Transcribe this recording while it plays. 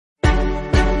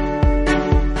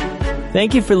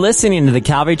Thank you for listening to the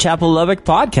Calvary Chapel Lubbock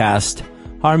podcast.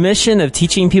 Our mission of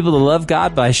teaching people to love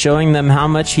God by showing them how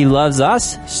much He loves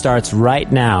us starts right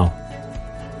now.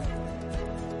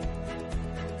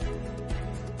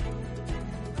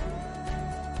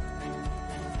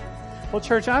 Well,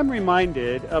 church, I'm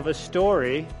reminded of a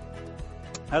story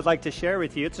I'd like to share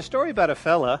with you. It's a story about a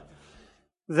fella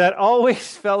that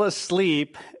always fell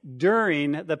asleep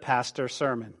during the pastor's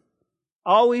sermon.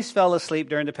 Always fell asleep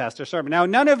during the pastor's sermon. Now,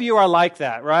 none of you are like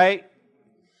that, right?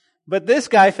 But this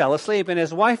guy fell asleep, and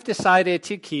his wife decided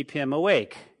to keep him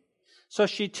awake. So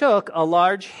she took a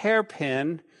large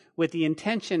hairpin with the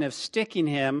intention of sticking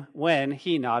him when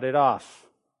he nodded off.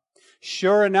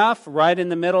 Sure enough, right in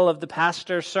the middle of the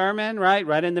pastor's sermon,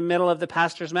 right in the middle of the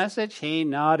pastor's message, he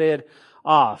nodded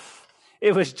off.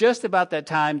 It was just about that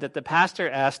time that the pastor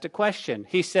asked a question.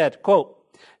 He said, quote,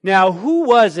 "Now who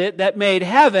was it that made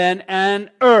heaven and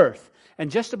earth?"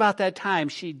 And just about that time,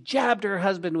 she jabbed her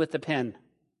husband with the pen.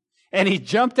 And he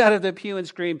jumped out of the pew and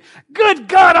screamed, "Good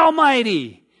God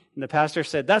Almighty!" And the pastor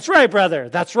said, "That's right, brother,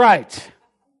 that's right."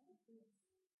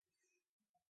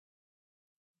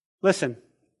 Listen,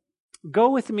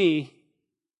 go with me,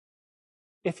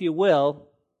 if you will,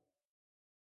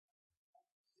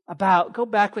 go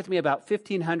back with me about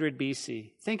 1500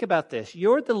 BC. Think about this.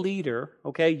 You're the leader,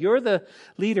 okay? You're the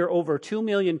leader over 2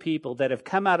 million people that have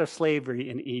come out of slavery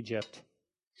in Egypt.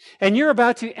 And you're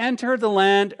about to enter the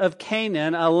land of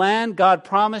Canaan, a land God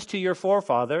promised to your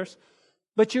forefathers.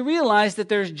 But you realize that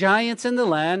there's giants in the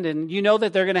land, and you know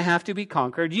that they're going to have to be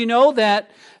conquered. You know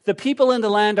that the people in the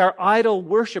land are idol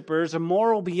worshipers,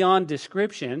 immoral beyond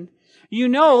description. You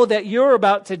know that you're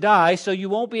about to die, so you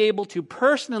won't be able to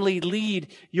personally lead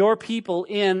your people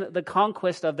in the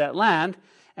conquest of that land.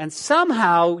 And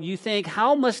somehow you think,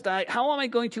 how am I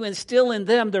going to instill in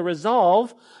them the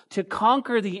resolve to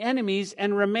conquer the enemies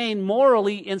and remain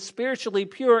morally and spiritually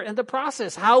pure in the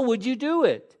process? How would you do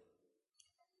it?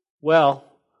 Well,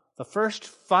 the first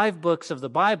 5 books of the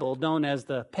Bible, known as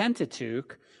the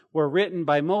Pentateuch, were written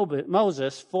by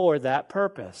Moses for that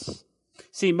purpose.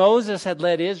 See, Moses had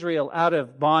led Israel out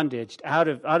of bondage, out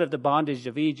of the bondage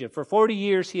of Egypt. For 40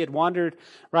 years, he had wandered,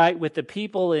 with the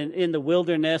people in the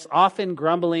wilderness, often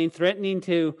grumbling, threatening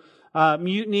to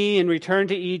mutiny and return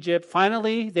to Egypt.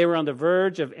 Finally, they were on the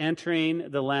verge of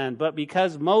entering the land. But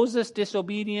because Moses'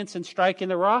 disobedience and striking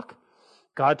the rock,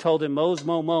 God told him, Moses,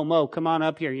 come on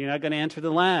up here. You're not going to enter the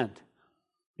land.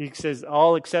 He says,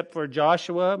 all except for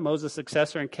Joshua, Moses'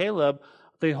 successor, and Caleb,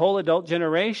 the whole adult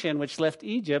generation which left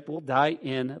Egypt will die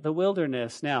in the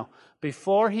wilderness. Now,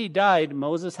 before he died,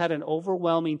 Moses had an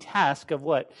overwhelming task of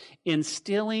what?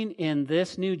 Instilling in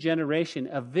this new generation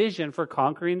a vision for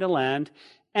conquering the land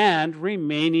and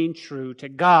remaining true to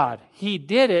God. He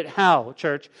did it how,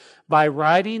 church? By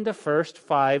writing the first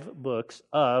 5 books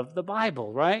of the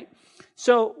Bible, right?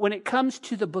 So when it comes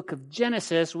to the book of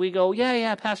Genesis, we go,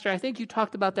 yeah, Pastor, I think you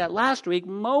talked about that last week.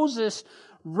 Moses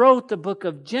wrote the book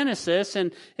of Genesis,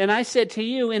 and I said to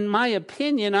you, in my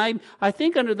opinion, I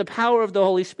think under the power of the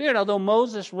Holy Spirit, although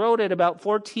Moses wrote it about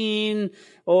 14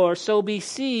 or so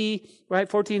BC,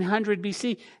 1400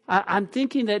 BC, I'm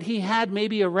thinking that he had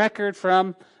maybe a record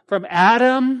from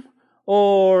Adam,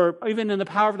 or even in the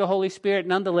power of the Holy Spirit.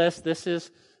 Nonetheless, this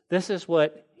is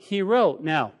what he wrote.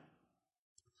 Now,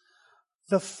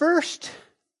 the first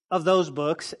of those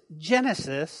books,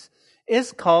 Genesis,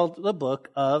 is called the book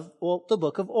of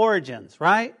origins,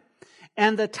 right?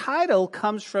 And the title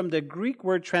comes from the Greek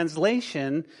word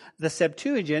translation, the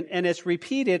Septuagint, and it's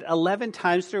repeated 11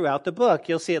 times throughout the book.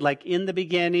 You'll see it like in the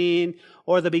beginning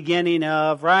or the beginning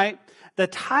of, right? The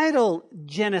title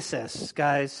Genesis,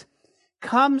 guys,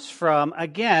 comes from,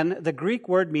 again, the Greek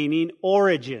word meaning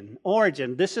origin.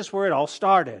 Origin. This is where it all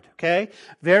started, okay?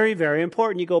 Very, very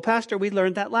important. You go, Pastor, we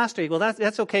learned that last week. Well,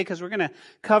 that's okay, because we're going to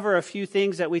cover a few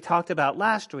things that we talked about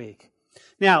last week.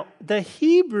 Now, the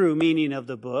Hebrew meaning of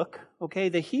the book, okay,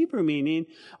 the Hebrew meaning,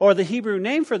 or the Hebrew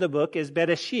name for the book is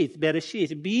Bereshith.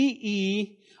 Bereshith.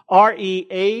 B-E-R-E-A-S-H-I-T-H.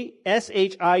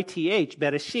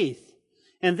 Bereshith.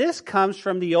 And this comes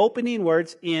from the opening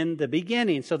words in the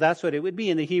beginning. So that's what it would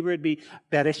be. In the Hebrew, it would be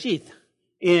Bereshith,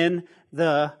 in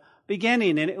the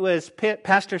beginning. And it was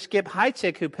Pastor Skip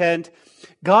Heitzig who penned,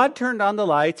 God turned on the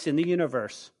lights in the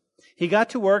universe. He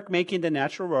got to work making the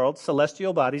natural world,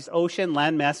 celestial bodies, ocean,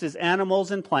 land masses,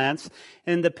 animals, and plants.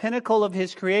 And the pinnacle of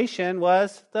his creation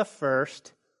was the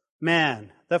first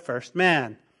man. The first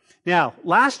man. Now,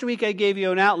 last week I gave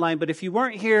you an outline, but if you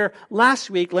weren't here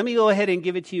last week, let me go ahead and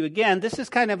give it to you again. This is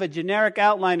kind of a generic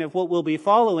outline of what we'll be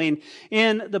following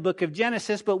in the book of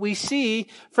Genesis, but we see,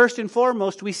 first and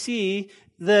foremost, we see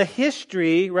the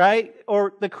history, right?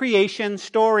 Or the creation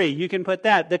story. You can put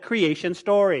that, the creation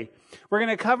story. We're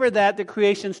going to cover that, the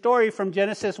creation story, from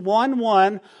Genesis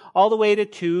 1:1 all the way to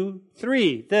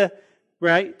 2:3.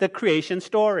 The creation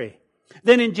story.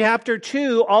 Then in chapter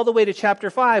 2, all the way to chapter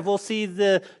 5, we'll see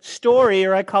the story,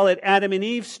 or I call it Adam and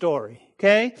Eve story.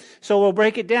 Okay? So we'll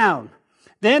break it down.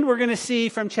 Then we're going to see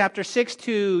from chapter 6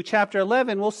 to chapter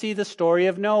 11, we'll see the story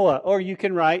of Noah. Or you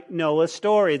can write Noah's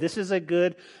story. This is a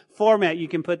good format. You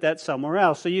can put that somewhere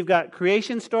else. So you've got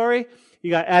creation story, you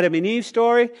got Adam and Eve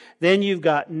story, then you've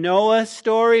got Noah's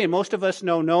story, and most of us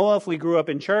know Noah. If we grew up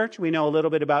in church, we know a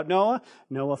little bit about Noah.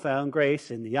 Noah found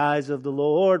grace in the eyes of the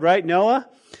Lord, right, Noah?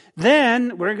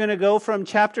 Then we're going to go from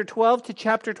chapter 12 to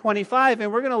chapter 25,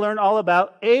 and we're going to learn all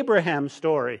about Abraham's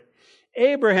story.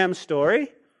 Abraham's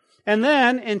story. And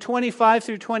then in 25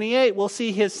 through 28, we'll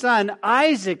see his son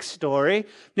Isaac's story.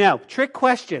 Now, trick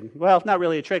question. Well, not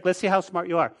really a trick. Let's see how smart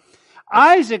you are.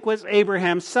 Isaac was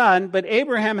Abraham's son, but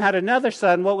Abraham had another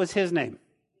son. What was his name?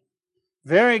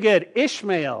 Very good.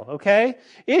 Ishmael, okay?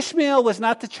 Ishmael was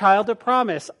not the child of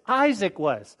promise. Isaac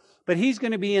was. But he's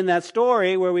going to be in that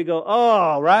story where we go,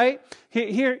 oh, right?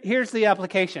 Here's the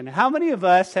application. How many of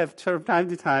us have, from time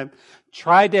to time,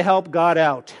 tried to help God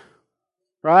out?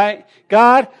 Right?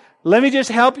 God, let me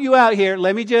just help you out here.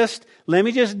 Let me just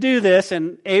do this.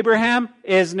 And Abraham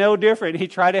is no different. He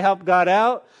tried to help God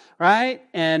out, right?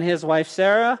 And his wife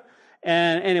Sarah.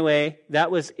 And anyway,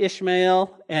 that was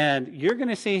Ishmael. And you're going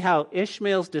to see how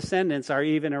Ishmael's descendants are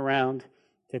even around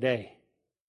today.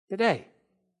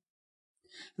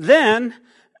 Then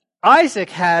Isaac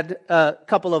had a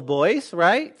couple of boys,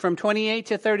 right? From 28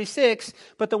 to 36.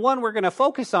 But the one we're going to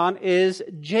focus on is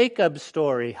Jacob's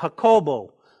story,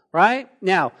 Jacobo, right?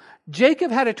 Now,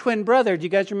 Jacob had a twin brother. Do you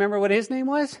guys remember what his name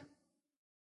was?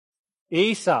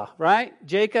 Esau, right?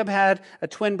 Jacob had a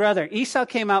twin brother. Esau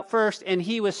came out first, and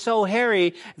he was so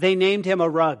hairy, they named him a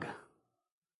rug.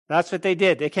 That's what they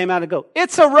did. They came out and go,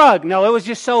 it's a rug. No, it was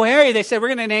just so hairy. They said, we're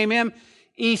going to name him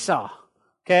Esau.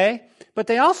 Okay? But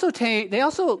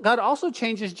God also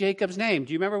changes Jacob's name.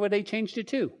 Do you remember what they changed it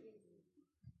to?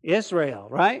 Israel,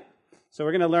 right? So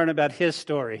we're going to learn about his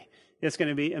story. It's going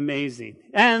to be amazing.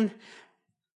 And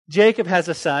Jacob has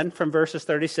a son from verses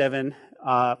 37,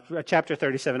 chapter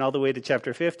 37, all the way to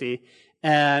chapter 50.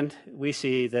 And we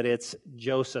see that it's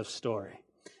Joseph's story.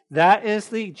 That is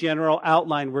the general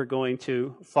outline we're going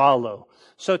to follow.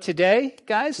 So today,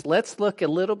 guys, let's look a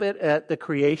little bit at the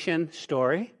creation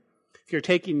story. If you're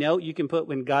taking note, you can put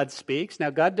when God speaks.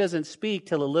 Now, God doesn't speak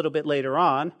till a little bit later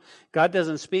on. God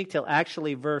doesn't speak till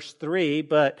actually verse 3,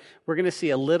 but we're going to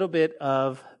see a little bit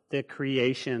of the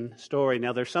creation story.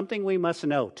 Now, there's something we must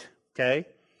note, okay?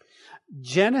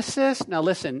 Genesis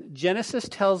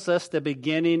tells us the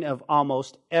beginning of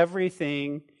almost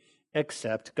everything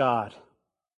except God.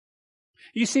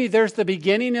 You see, there's the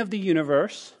beginning of the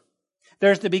universe.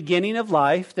 There's the beginning of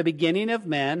life, the beginning of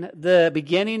men, the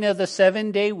beginning of the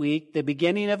 7-day week, the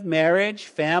beginning of marriage,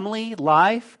 family,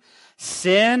 life,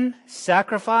 sin,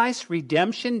 sacrifice,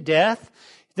 redemption, death,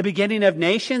 the beginning of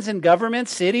nations and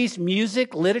governments, cities,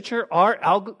 music, literature, art,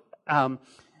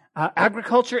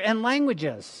 agriculture, and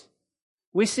languages.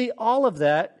 We see all of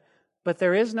that, but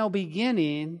there is no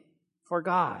beginning for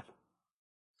God.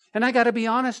 And I got to be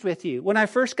honest with you. When I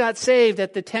first got saved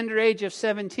at the tender age of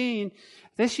 17,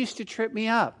 this used to trip me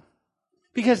up.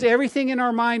 Because everything in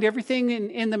our mind, everything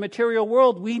in the material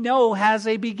world, we know has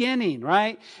a beginning,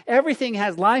 right?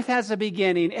 Life has a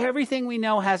beginning. Everything we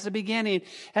know has a beginning.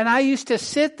 And I used to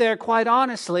sit there, quite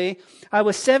honestly. I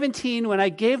was 17 when I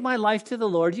gave my life to the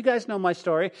Lord. You guys know my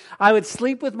story. I would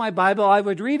sleep with my Bible. I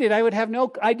would read it. I would have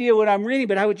no idea what I'm reading,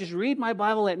 but I would just read my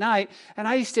Bible at night. And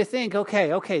I used to think,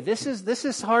 okay, this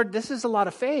is hard. This is a lot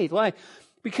of faith. Why?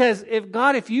 Because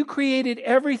if you created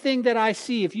everything that I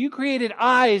see, if you created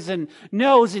eyes and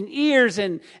nose and ears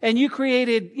and you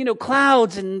created,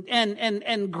 clouds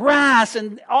and grass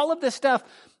and all of this stuff,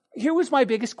 here was my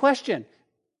biggest question.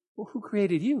 Well, who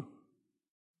created you?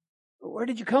 Where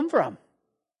did you come from?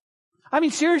 I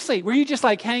mean, seriously, were you just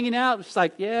like hanging out? Just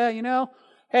like, yeah,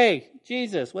 hey,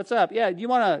 Jesus, what's up? Yeah, you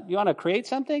want to create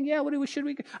something? Yeah, should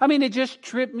we? I mean, it just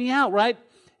tripped me out, right?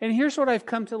 And here's what I've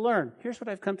come to learn.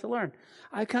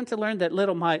 I've come to learn that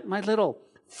my little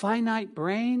finite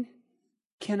brain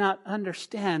cannot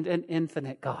understand an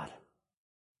infinite God.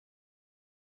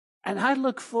 And I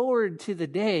look forward to the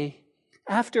day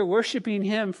after worshiping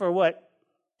Him for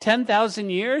 10,000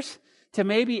 years to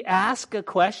maybe ask a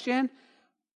question.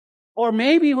 Or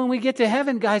maybe when we get to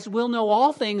heaven, guys, we'll know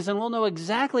all things and we'll know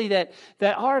exactly that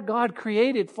our God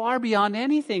created far beyond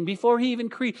anything. Before He even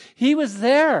He was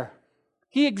there.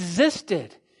 He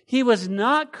existed. He was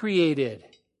not created.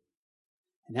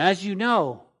 And as you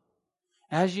know,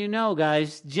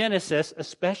 guys, Genesis,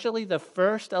 especially the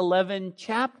first 11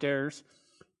 chapters,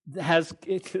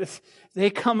 they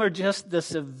come are just the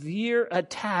severe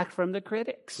attack from the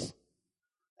critics.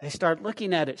 They start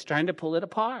looking at it, trying to pull it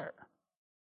apart.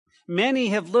 Many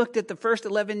have looked at the first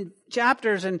 11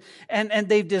 chapters and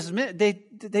they've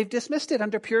dismissed it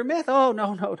under pure myth. Oh,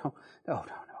 no.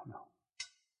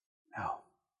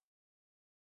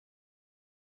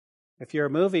 If you're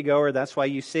a moviegoer, that's why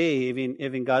you see,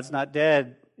 even God's Not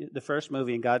Dead, the first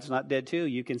movie, and God's Not Dead too,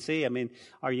 you can see,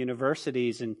 our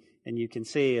universities and you can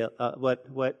see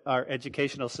what our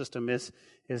educational system is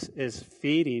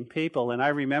feeding people. And I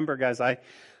remember, guys, I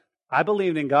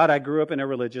believed in God. I grew up in a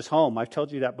religious home. I've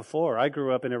told you that before. I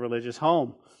grew up in a religious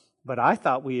home. But I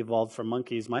thought we evolved from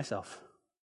monkeys myself.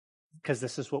 Because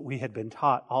this is what we had been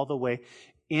taught all the way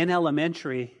in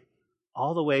elementary,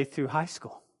 all the way through high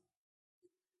school.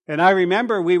 And I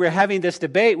remember we were having this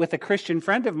debate with a Christian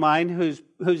friend of mine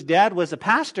whose dad was a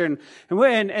pastor. And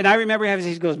I remember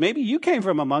he goes, maybe you came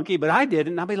from a monkey, but I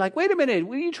didn't. And I'll be like, wait a minute,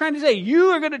 what are you trying to say?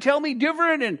 You are going to tell me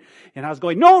different? And I was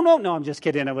going, no, I'm just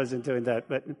kidding. I wasn't doing that.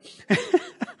 But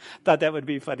thought that would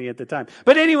be funny at the time.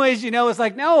 But anyways, it's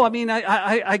like, no,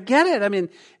 I get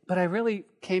it. But I really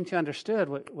came to understand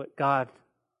what God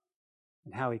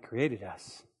and how He created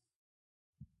us.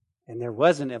 And there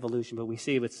was an evolution, but we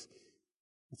see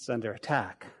it's under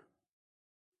attack.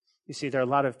 You see, there are a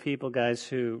lot of people, guys,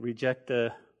 who reject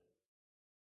they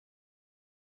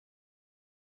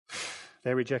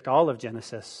reject all of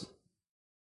Genesis.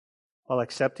 While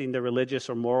accepting the religious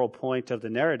or moral point of the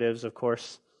narratives, of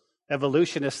course,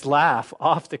 evolutionists laugh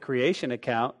off the creation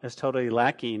account as totally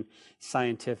lacking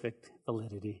scientific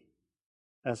validity.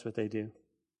 That's what they do.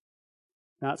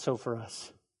 Not so for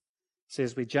us. So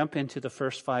as we jump into the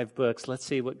first 5 books, let's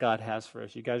see what God has for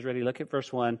us. You guys ready? Look at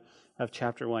verse 1 of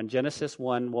chapter 1. Genesis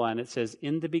 1:1. It says,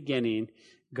 in the beginning,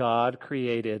 God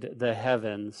created the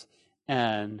heavens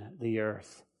and the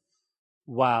earth.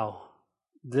 Wow.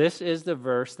 This is the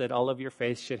verse that all of your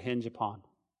faith should hinge upon.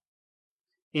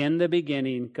 In the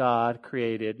beginning, God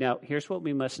created. Now, here's what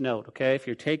we must note, okay? If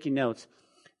you're taking notes,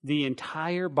 the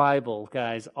entire Bible,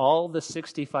 guys, all the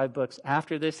 65 books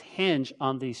after this hinge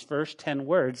on these first 10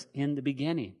 words, in the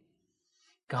beginning.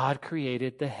 God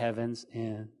created the heavens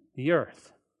and the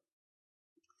earth.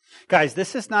 Guys,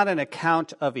 this is not an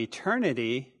account of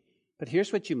eternity, but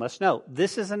here's what you must know.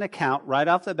 This is an account right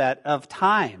off the bat of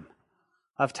time.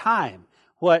 Of time.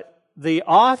 What the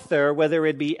author, whether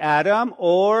it be Adam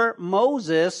or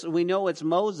Moses, we know it's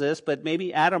Moses, but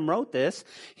maybe Adam wrote this.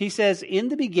 He says, in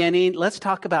the beginning, let's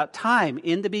talk about time,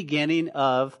 in the beginning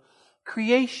of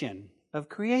creation.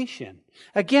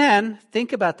 Again,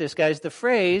 think about this, guys. The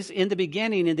phrase in the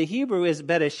beginning in the Hebrew is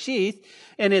Bereshith,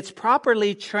 and it's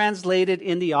properly translated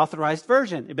in the Authorized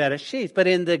Version, Bereshith. But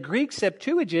in the Greek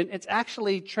Septuagint, it's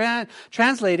actually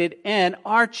translated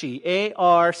Arche,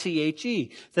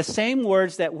 A-R-C-H-E, the same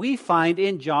words that we find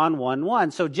in John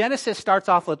 1:1. So Genesis starts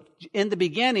off with, in the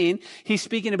beginning, he's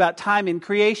speaking about time in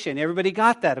creation. Everybody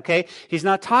got that, okay? He's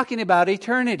not talking about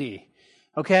eternity.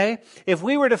 Okay? If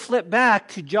we were to flip back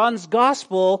to John's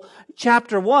Gospel,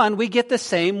 chapter 1, we get the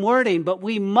same wording, but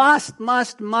we must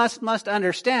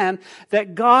understand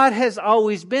that God has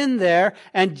always been there,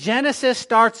 and Genesis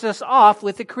starts us off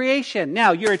with the creation.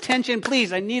 Now, your attention,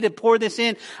 please. I need to pour this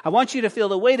in. I want you to feel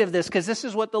the weight of this, because this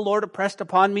is what the Lord impressed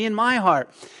upon me in my heart.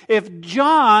 If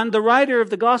John, the writer of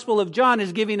the Gospel of John,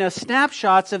 is giving us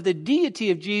snapshots of the deity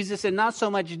of Jesus and not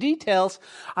so much details,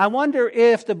 I wonder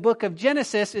if the book of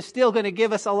Genesis is still going to give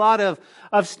us a lot of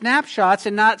snapshots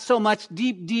and not so much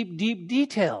deep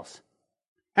details.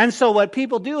 And so what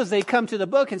people do is they come to the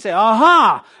book and say,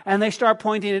 aha, and they start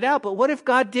pointing it out. But what if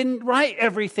God didn't write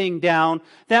everything down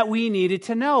that we needed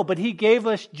to know, but He gave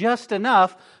us just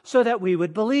enough so that we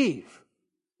would believe?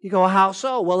 You go, how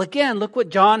so? Well, again, look what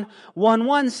John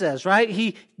 1:1 says,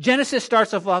 right? Genesis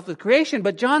starts off with creation,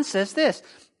 but John says this,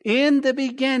 in the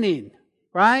beginning,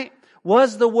 right,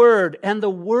 was the Word, and the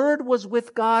Word was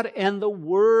with God, and the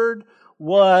Word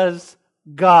was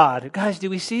God. Guys, do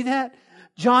we see that?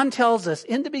 John tells us,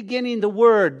 in the beginning, the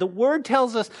Word. The Word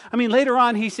tells us, later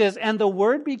on he says, and the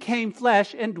Word became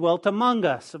flesh and dwelt among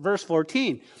us. Verse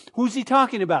 14. Who's he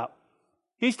talking about?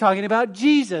 He's talking about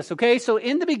Jesus, okay? So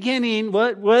in the beginning,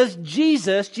 what was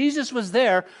Jesus? Jesus was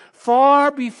there far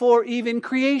before even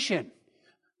creation.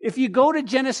 If you go to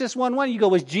Genesis 1:1, you go,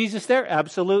 was Jesus there?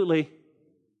 Absolutely.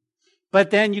 But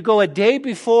then you go a day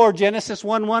before Genesis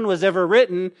 1:1 was ever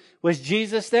written, was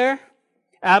Jesus there?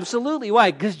 Absolutely.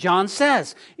 Why? Because John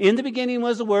says, in the beginning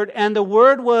was the Word, and the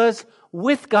Word was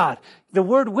with God. The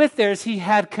word with there is he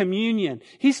had communion.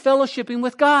 He's fellowshipping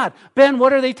with God. Ben,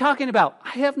 what are they talking about?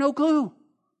 I have no clue.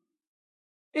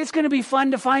 It's going to be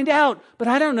fun to find out, but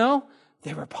I don't know.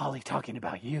 They were probably talking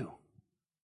about you.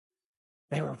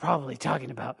 They were probably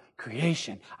talking about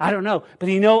creation. I don't know. But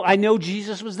I know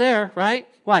Jesus was there, right?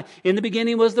 Why? In the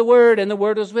beginning was the Word, and the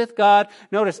Word was with God.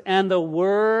 Notice, and the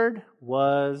Word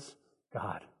was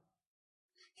God.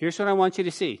 Here's what I want you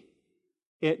to see.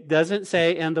 It doesn't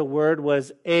say, and the Word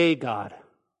was a God.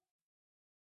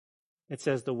 It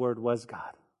says the Word was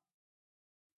God.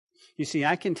 You see,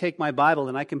 I can take my Bible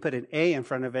and I can put an A in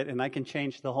front of it and I can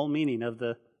change the whole meaning of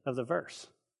the verse.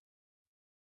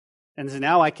 And so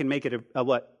now I can make it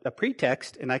a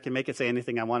pretext, and I can make it say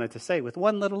anything I wanted to say with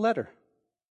one little letter.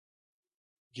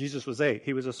 Jesus was A.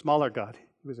 He was a smaller God.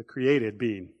 He was a created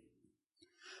being.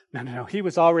 No. He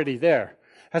was already there.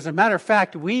 As a matter of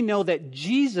fact, we know that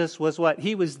Jesus was what?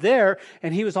 He was there,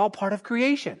 and he was all part of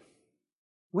creation.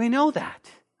 We know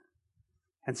that.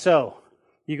 And so,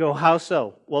 you go, how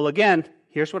so? Well, again,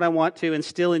 here's what I want to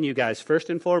instill in you guys. First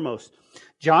and foremost,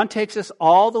 John takes us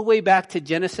all the way back to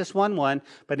Genesis 1:1,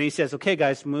 but he says, okay,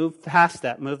 guys, move past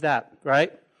that, move that,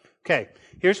 right? Okay,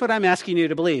 here's what I'm asking you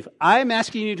to believe. I'm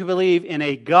asking you to believe in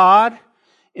a God,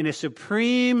 in a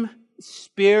supreme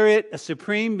spirit, a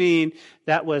supreme being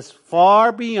that was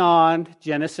far beyond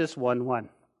Genesis 1:1.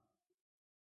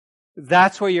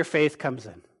 That's where your faith comes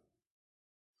in.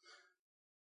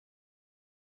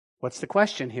 What's the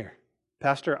question here?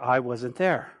 Pastor, I wasn't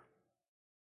there.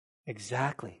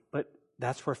 Exactly, but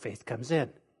that's where faith comes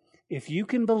in. If you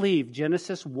can believe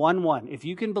Genesis 1:1, if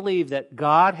you can believe that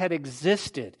God had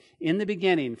existed in the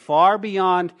beginning, far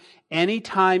beyond any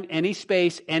time, any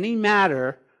space, any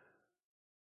matter,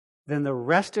 then the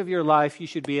rest of your life you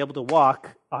should be able to walk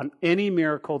on any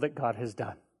miracle that God has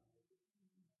done.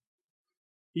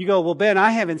 You go, well, Ben,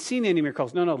 I haven't seen any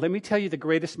miracles. No, let me tell you the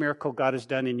greatest miracle God has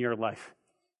done in your life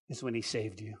is when he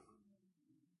saved you.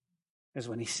 Is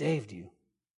when he saved you.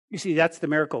 You see, that's the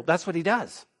miracle. That's what he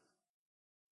does.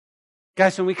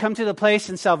 Guys, when we come to the place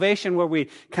in salvation where we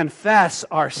confess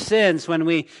our sins, when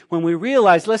we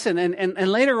realize, listen,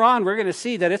 and later on we're going to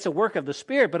see that it's a work of the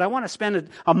Spirit, but I want to spend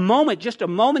a moment, just a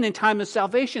moment in time of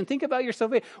salvation. Think about your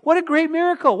salvation. What a great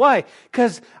miracle. Why?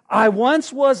 Because I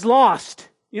once was lost.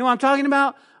 You know what I'm talking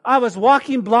about? I was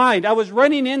walking blind. I was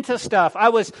running into stuff. I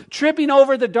was tripping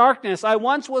over the darkness. I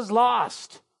once was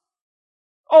lost.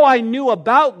 Oh, I knew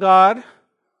about God,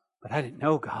 but I didn't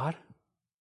know God.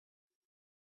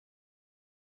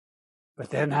 But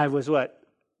then I was what?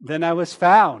 Then I was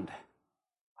found.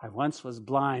 I once was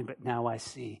blind, but now I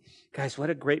see. Guys, what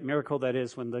a great miracle that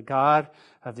is when the God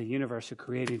of the universe who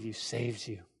created you saves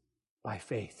you by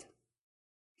faith.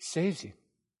 He saves you.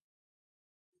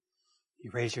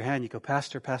 You raise your hand, you go,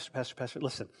 Pastor.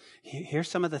 Listen, here's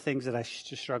some of the things that I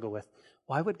struggle with.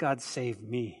 Why would God save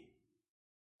me?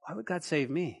 Why would God save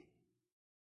me?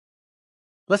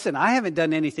 Listen, I haven't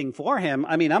done anything for him.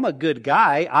 I mean, I'm a good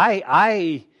guy.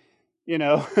 I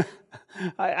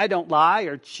don't lie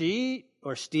or cheat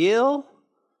or steal.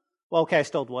 Well, okay, I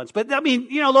stole once. But I mean,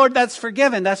 Lord, that's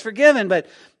forgiven. That's forgiven. But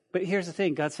here's the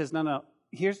thing. God says, no.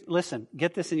 Listen,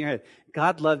 get this in your head.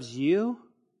 God loves you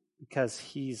because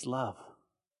he's love.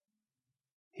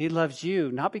 He loves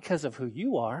you not because of who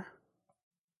you are.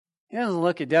 He doesn't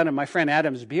look down at my friend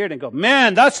Adam's beard and go,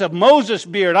 man, that's a Moses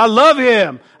beard. I love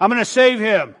him. I'm going to save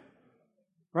him.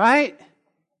 Right?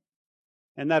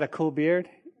 Isn't that a cool beard?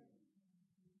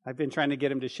 I've been trying to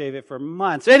get him to shave it for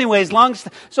months. Anyways,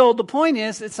 so the point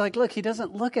is, it's like, look, he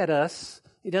doesn't look at us.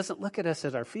 He doesn't look at us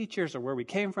as our features or where we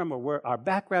came from or where our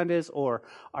background is or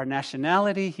our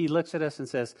nationality. He looks at us and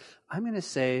says, I'm going to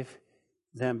save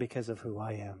them because of who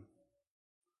I am.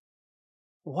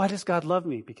 Why does God love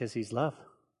me? Because he's love.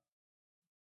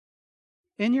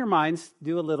 In your minds,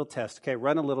 do a little test. Okay,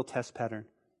 run a little test pattern.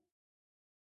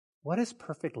 What is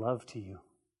perfect love to you?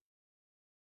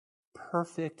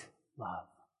 Perfect love.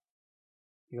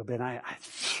 You go, Ben,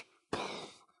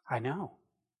 I know.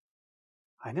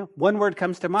 One word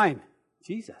comes to mind.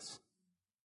 Jesus.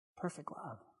 Perfect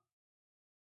love.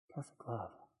 Perfect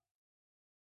love.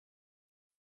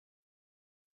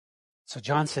 So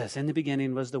John says, in the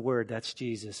beginning was the Word, that's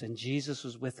Jesus, and Jesus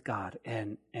was with God,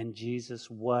 and Jesus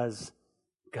was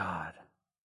God.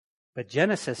 But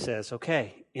Genesis says,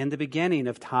 okay, in the beginning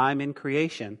of time in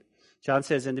creation, John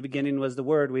says, in the beginning was the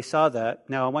Word. We saw that.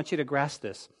 Now, I want you to grasp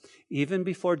this. Even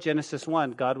before Genesis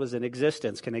 1, God was in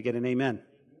existence. Can I get an amen?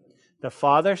 The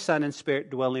Father, Son, and Spirit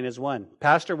dwelling as one.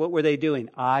 Pastor, what were they doing?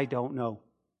 I don't know.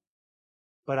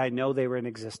 But I know they were in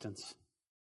existence.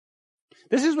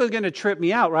 This is what's going to trip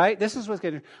me out, right? This is what's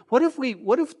going to, what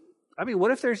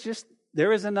if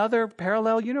there is another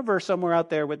parallel universe somewhere out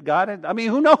there with God? I mean,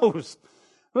 who knows?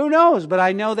 Who knows? But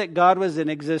I know that God was in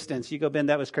existence. You go, Ben,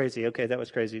 that was crazy. Okay, that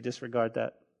was crazy. Disregard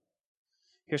that.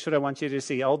 Here's what I want you to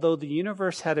see. Although the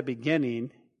universe had a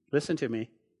beginning, listen to me,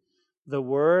 the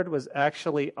Word was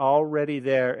actually already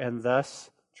there and thus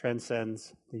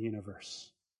transcends the universe.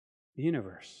 The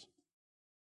universe.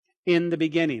 In the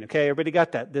beginning. Okay, everybody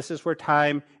got that? This is where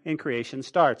time and creation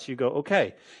starts. You go,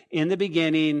 okay, in the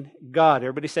beginning, God.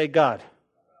 Everybody say God.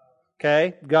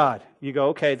 Okay, God. You go,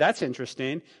 okay, that's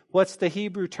interesting. What's the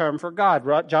Hebrew term for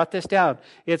God? Jot this down.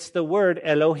 It's the word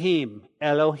Elohim.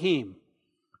 Elohim.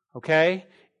 Okay?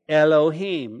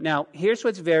 Elohim. Now, here's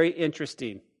what's very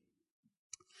interesting.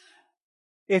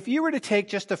 If you were to take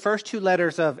just the first two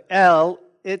letters of El,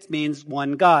 it means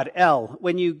one God, El.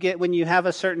 When you have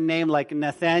a certain name like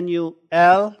Nathaniel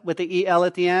El with the E-L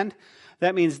at the end,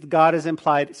 that means God is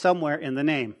implied somewhere in the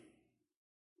name.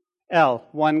 El,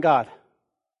 one God.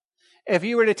 If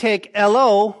you were to take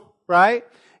Elo, right,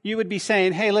 you would be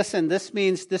saying, hey, listen, this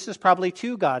means this is probably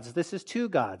two gods. This is two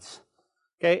gods.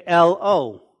 Okay,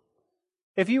 L-O.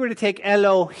 If you were to take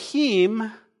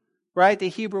Elohim, right, the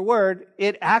Hebrew word,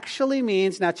 it actually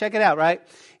means, now check it out, right?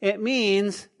 It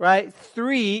means, right,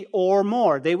 three or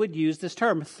more. They would use this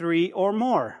term, three or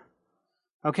more.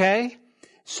 Okay?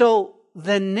 So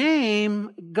the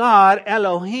name God,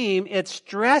 Elohim, it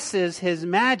stresses His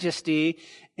majesty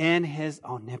and His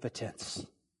omnipotence.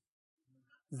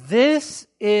 This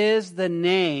is the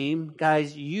name,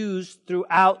 guys, used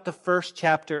throughout the first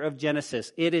chapter of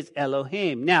Genesis. It is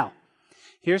Elohim. Now,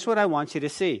 here's what I want you to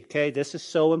see, okay? This is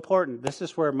so important. This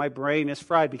is where my brain is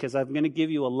fried because I'm going to give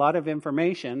you a lot of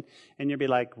information and you'll be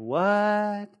like,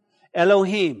 what?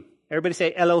 Elohim. Everybody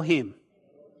say Elohim.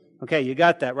 Okay, you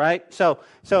got that, right? So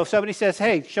if somebody says,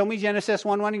 hey, show me Genesis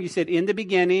 1:1, and you said, in the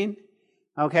beginning,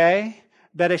 okay?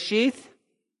 Bereshith,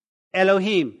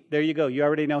 Elohim. There you go. You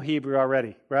already know Hebrew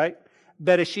already, right?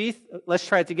 Bereshith, let's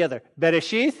try it together.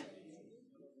 Bereshith,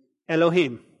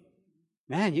 Elohim.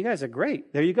 Man, you guys are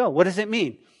great. There you go. What does it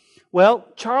mean? Well,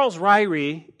 Charles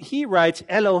Ryrie, he writes,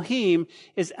 Elohim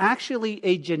is actually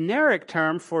a generic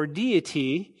term for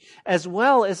deity as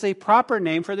well as a proper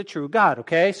name for the true God,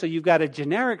 okay? So you've got a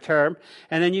generic term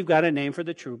and then you've got a name for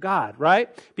the true God, right?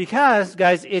 Because,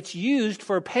 guys, it's used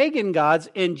for pagan gods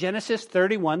in Genesis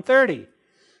 31:30.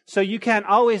 So you can't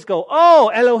always go, oh,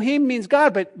 Elohim means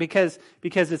God, but because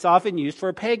it's often used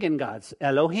for pagan gods,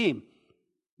 Elohim.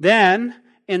 Then,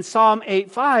 in Psalm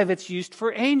 8:5, it's used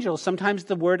for angels. Sometimes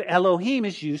the word Elohim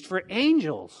is used for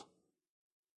angels.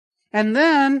 And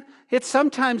then, it's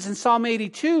sometimes in Psalm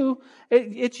 82,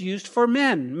 it's used for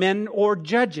men or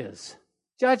judges.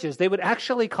 Judges, they would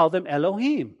actually call them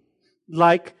Elohim.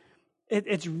 Like,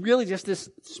 it's really just this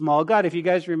small God. If you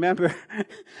guys remember,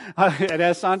 I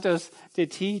asked Santos to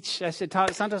teach. I said,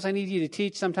 Santos, I need you to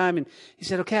teach sometime. And he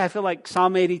said, okay, I feel like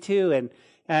Psalm 82.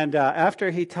 And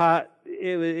after he taught,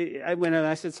 I went and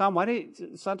I said,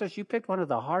 Santos, you picked one of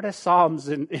the hardest Psalms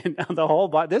in the whole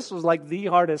Bible. This was like the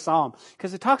hardest Psalm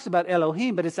because it talks about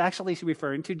Elohim, but it's actually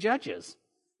referring to judges,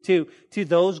 to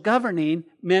those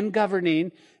men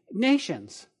governing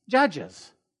nations,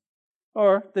 judges,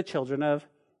 or the children of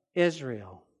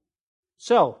Israel.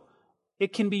 So,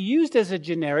 it can be used as a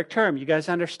generic term. You guys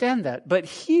understand that. But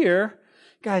here,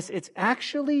 guys, it's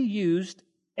actually used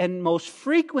and most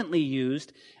frequently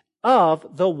used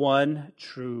of the one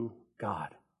true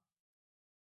God.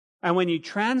 And when you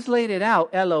translate it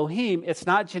out, Elohim, it's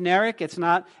not generic, it's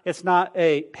not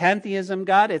a pantheism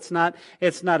God, it's not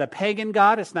a pagan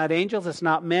God, it's not angels, it's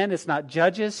not men, it's not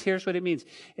judges. Here's what it means.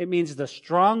 It means the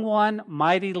strong one,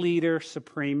 mighty leader,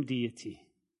 supreme deity.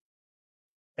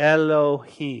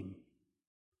 Elohim.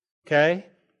 Okay?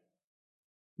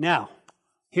 Now,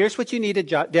 here's what you need to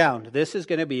jot down. This is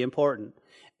going to be important.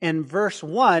 In verse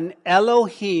 1,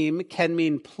 Elohim can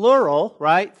mean plural,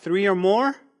 right? Three or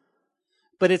more.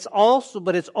 But it's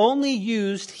only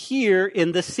used here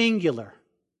in the singular.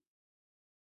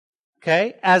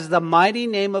 Okay? As the mighty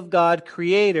name of God,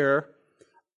 Creator,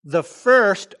 the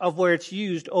first of where it's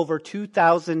used over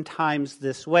 2,000 times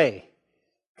this way.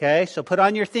 Okay? So put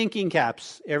on your thinking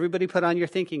caps. Everybody put on your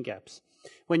thinking caps.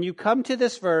 When you come to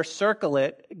this verse, circle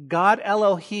it. God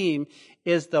Elohim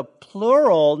is the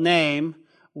plural name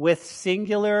with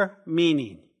singular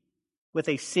meaning. With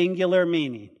a singular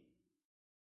meaning.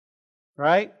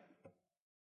 Right?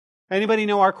 Anybody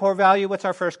know our core value? What's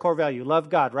our first core value? Love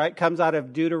God, right? Comes out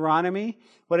of Deuteronomy.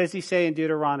 What does he say in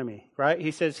Deuteronomy? Right? He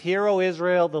says, "Hear, O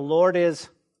Israel, the Lord is,"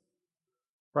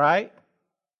 right?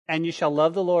 And you shall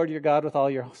love the Lord your God with all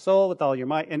your soul, with all your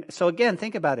might. And so again,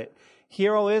 think about it.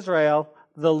 Hear, O Israel,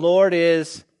 the Lord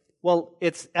is, well,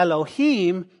 it's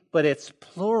Elohim, but it's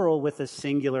plural with a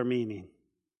singular meaning.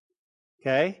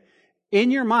 Okay?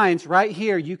 In your minds, right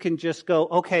here, you can just go,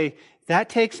 okay, that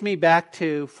takes me back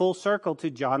to full circle to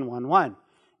John 1:1.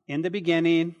 In the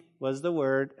beginning was the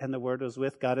Word, and the Word was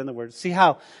with God, and the Word. See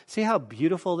how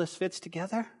beautiful this fits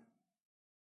together?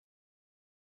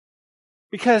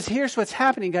 Because here's what's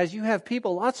happening, guys. You have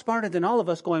people a lot smarter than all of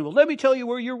us going, well, let me tell you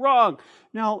where you're wrong.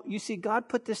 No, you see, God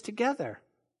put this together.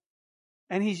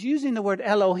 And He's using the word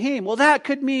Elohim. Well, that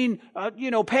could mean,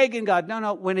 pagan God.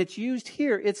 No. When it's used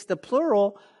here, it's the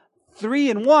plural,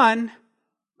 3 in 1,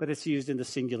 but it's used in the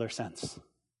singular sense.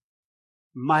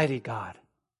 Mighty God,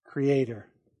 Creator.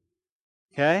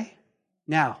 Okay?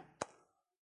 Now,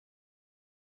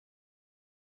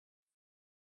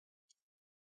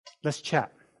 let's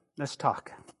chat. Let's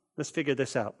talk. Let's figure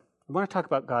this out. I want to talk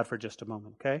about God for just a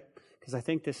moment, okay? Because I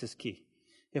think this is key.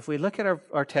 If we look at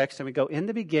our text and we go, in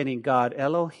the beginning, God,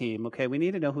 Elohim, okay, we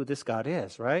need to know who this God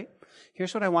is, right?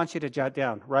 Here's what I want you to jot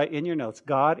down, right in your notes.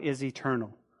 God is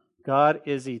eternal. God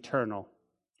is eternal,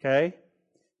 okay?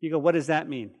 You go, what does that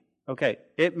mean? Okay,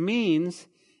 it means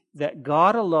that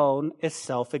God alone is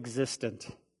self-existent.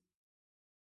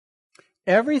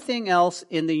 Everything else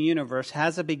in the universe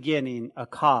has a beginning, a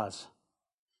cause.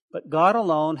 But God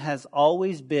alone has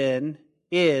always been,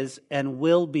 is, and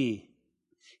will be.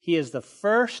 He is the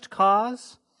first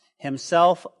cause,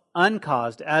 Himself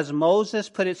uncaused. As Moses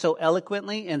put it so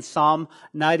eloquently in Psalm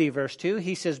 90, verse 2,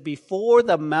 he says, before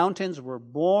the mountains were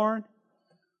born,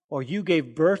 or you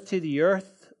gave birth to the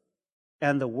earth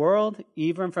and the world,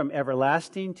 even from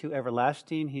everlasting to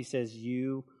everlasting, He says,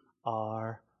 you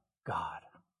are God.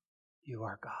 You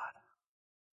are God.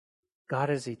 God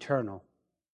is eternal.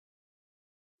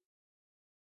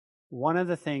 One of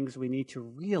the things we need to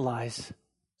realize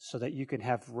so that you can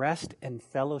have rest and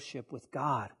fellowship with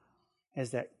God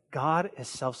is that God is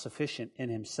self-sufficient in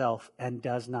Himself and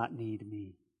does not need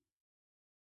me.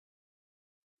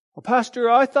 Well, Pastor,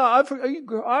 I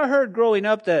heard growing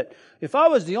up that if I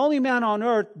was the only man on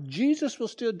earth, Jesus will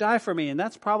still die for me. And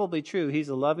that's probably true. He's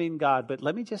a loving God. But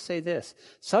let me just say this.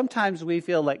 Sometimes we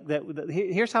feel like that.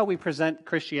 Here's how we present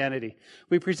Christianity.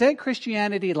 We present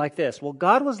Christianity like this. Well,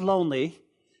 God was lonely,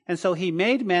 and so He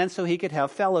made man so He could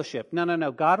have fellowship.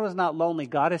 No. God was not lonely.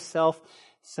 God is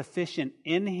self-sufficient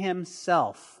in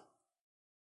Himself.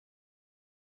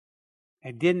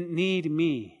 He didn't need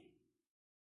me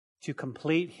to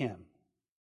complete Him.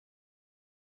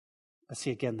 But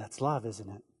see, again, that's love, isn't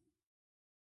it?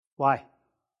 Why?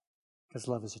 Because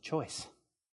love is a choice.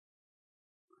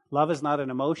 Love is not an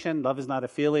emotion. Love is not a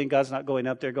feeling. God's not going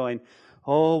up there going,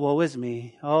 oh, woe is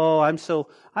me. Oh,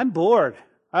 I'm bored.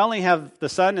 I only have the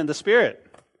Son and the Spirit.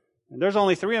 And there's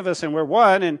only 3 of us and we're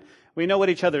one and we know what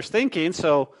each other's thinking,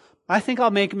 so I think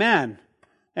I'll make man.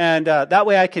 And that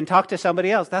way I can talk to somebody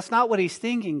else. That's not what He's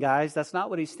thinking, guys. That's not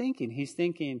what He's thinking. He's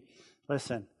thinking,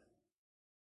 listen,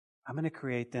 I'm going to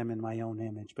create them in my own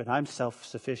image, but I'm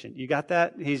self-sufficient. You got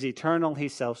that? He's eternal.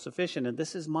 He's self-sufficient. And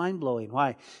this is mind-blowing.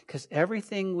 Why? Because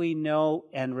everything we know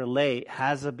and relate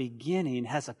has a beginning,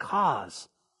 has a cause.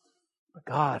 But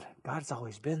God's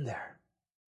always been there.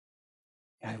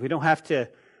 And we don't have to,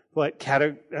 we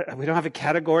don't have a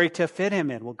category to fit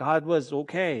Him in. Well, God was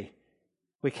okay.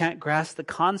 We can't grasp the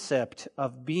concept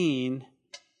of being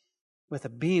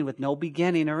with no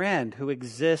beginning or end, who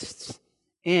exists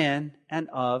in and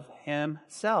of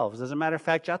Himself. As a matter of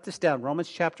fact, jot this down. Romans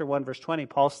chapter 1, verse 20,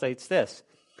 Paul states this.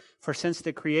 For since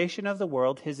the creation of the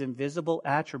world, His invisible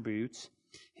attributes,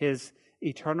 His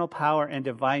eternal power and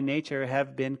divine nature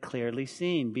have been clearly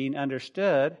seen, being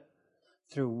understood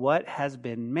through what has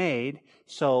been made,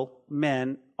 so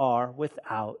men are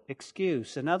without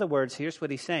excuse. In other words, here's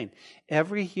what he's saying.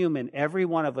 Every human, every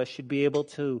one of us should be able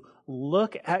to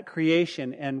look at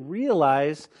creation and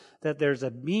realize that there's a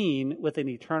being with an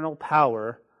eternal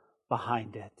power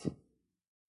behind it.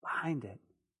 Behind it.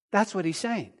 That's what he's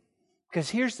saying. Because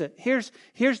here's the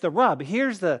rub.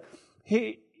 Here's the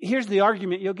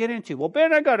argument you'll get into. Well,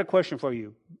 Ben, I got a question for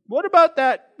you. What about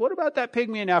that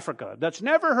pygmy in Africa that's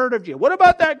never heard of you? What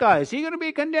about that guy? Is he going to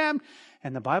be condemned?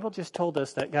 And the Bible just told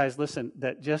us that, guys, listen,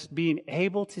 that just being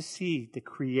able to see the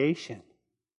creation,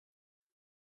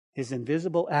 His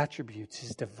invisible attributes,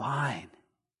 His divine,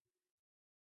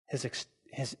 His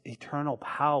eternal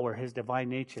power, His divine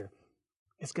nature,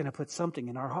 is going to put something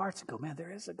in our hearts and go, man,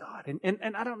 there is a God.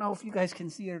 And I don't know if you guys can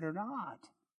see it or not.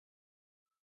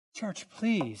 Church,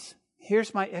 please,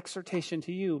 here's my exhortation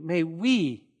to you. May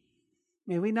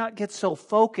May we not get so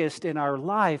focused in our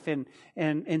life and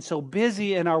so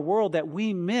busy in our world that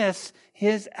we miss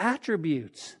His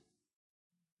attributes.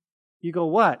 You go,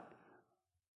 what?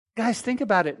 Guys, think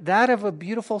about it. That of a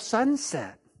beautiful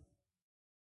sunset.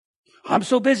 I'm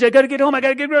so busy. I got to get home. I got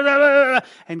to get...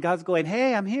 And God's going,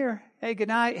 hey, I'm here. Hey, good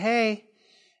night. Hey.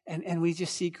 And we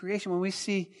just see creation. When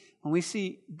we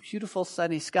see beautiful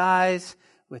sunny skies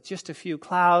with just a few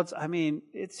clouds, I mean,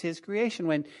 it's His creation.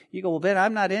 When you go, well, Ben,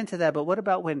 I'm not into that. But what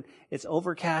about when it's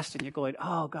overcast and you're going,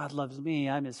 oh, God loves me.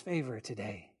 I'm His favorite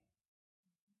today.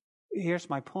 Here's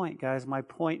my point, guys. My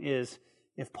point is,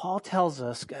 if Paul tells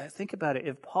us, guys, think about it.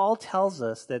 If Paul tells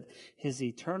us that His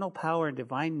eternal power and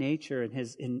divine nature and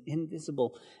His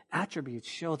invisible attributes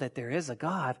show that there is a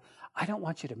God, I don't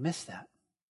want you to miss that.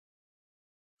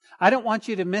 I don't want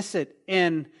you to miss it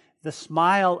in the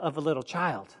smile of a little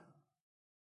child.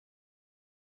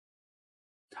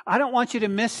 I don't want you to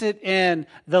miss it in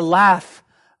the laugh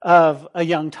of a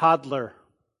young toddler.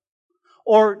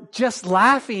 Or just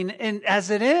laughing as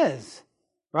it is,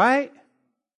 right?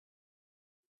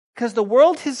 Because the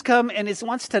world has come and it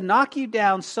wants to knock you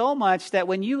down so much that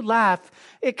when you laugh,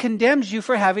 it condemns you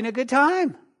for having a good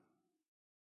time.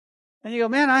 And you go,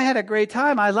 man, I had a great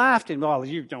time. I laughed. And, well,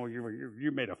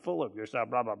 you made a fool of yourself,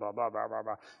 blah, blah, blah, blah, blah, blah,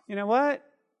 blah. You know what?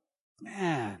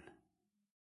 Man,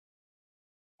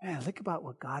 think about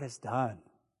what God has done.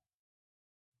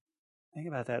 Think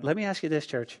about that. Let me ask you this,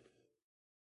 church.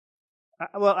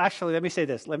 Well, actually, let me say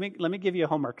this. Let me give you a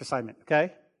homework assignment,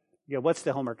 okay? Yeah, what's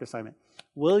the homework assignment?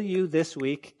 Will you this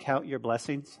week count your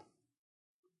blessings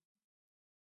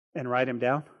and write them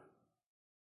down?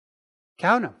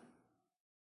 Count them.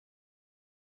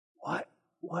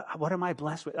 What am I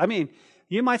blessed with? I mean,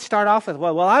 you might start off with,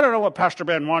 well, I don't know what Pastor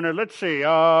Ben wanted. Let's see.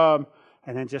 And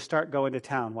then just start going to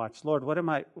town. Watch, Lord, what?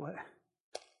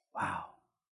 Wow.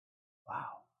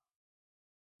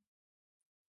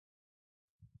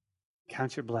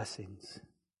 Count your blessings.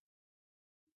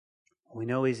 We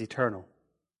know He's eternal.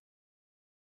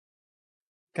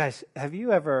 Guys, have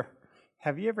you ever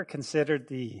considered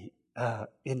the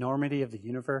enormity of the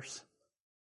universe?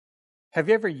 Have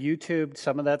you ever YouTubed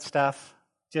some of that stuff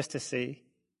just to see?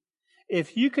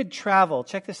 If you could travel,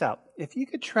 check this out. If you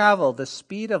could travel the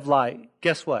speed of light,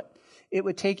 guess what? It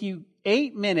would take you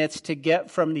 8 minutes to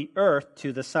get from the earth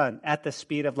to the sun at the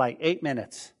speed of light. 8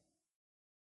 minutes.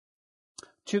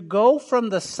 To go from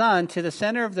the sun to the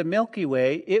center of the Milky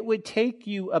Way, it would take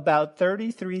you about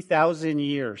 33,000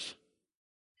 years.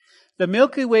 The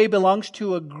Milky Way belongs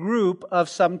to a group of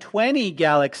some 20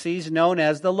 galaxies known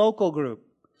as the local group.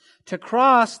 To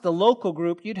cross the local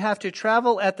group, you'd have to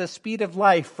travel at the speed of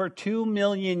light for 2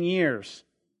 million years.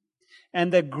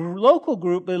 And the local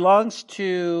group belongs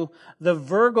to the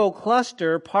Virgo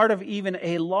cluster, part of even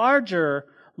a larger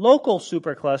local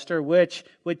supercluster, which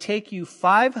would take you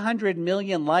 500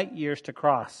 million light years to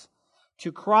cross.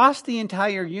 To cross the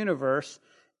entire universe,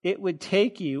 it would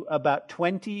take you about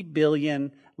 20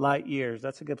 billion light years.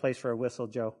 That's a good place for a whistle,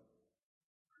 Joe.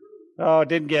 Oh,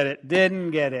 didn't get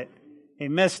it. He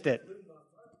missed it.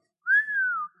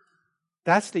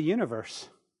 That's the universe.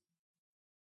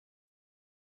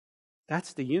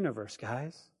 That's the universe,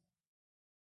 guys.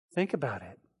 Think about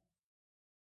it.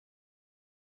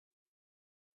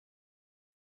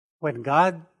 When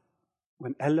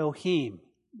Elohim,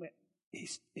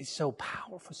 he's so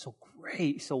powerful, so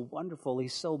great, so wonderful,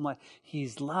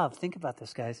 he's love. Think about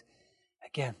this, guys.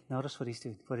 Again, notice what He's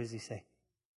doing. What does He say?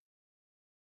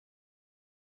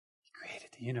 He created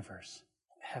the universe,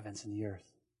 the heavens and the earth.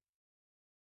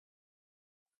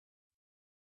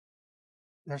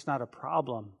 There's not a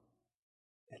problem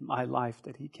in my life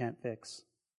that He can't fix.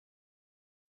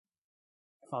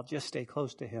 If I'll just stay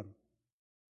close to Him.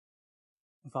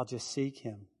 If I'll just seek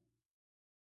Him.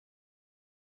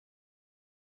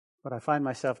 What I find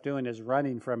myself doing is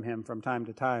running from Him from time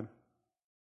to time.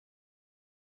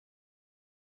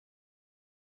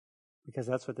 Because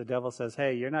that's what the devil says.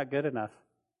 Hey, you're not good enough.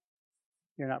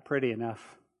 You're not pretty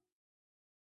enough.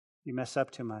 You mess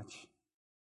up too much.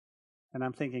 And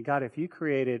I'm thinking, God, if you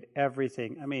created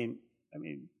everything, I mean,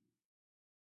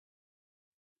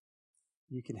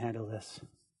 you can handle this.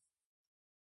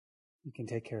 You can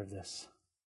take care of this.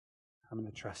 I'm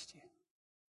going to trust you.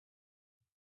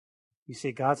 You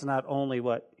see, God's not only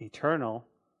eternal,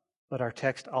 but our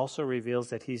text also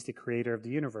reveals that He's the creator of the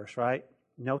universe, right?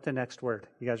 Note the next word.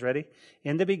 You guys ready?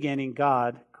 In the beginning,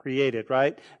 God created,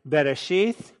 right?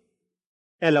 Bereshith,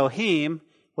 Elohim.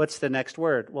 What's the next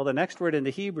word? Well, the next word in the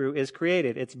Hebrew is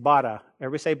created. It's bara.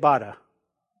 Everybody say bara.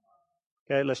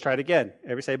 Okay, let's try it again.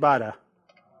 Everybody say bara.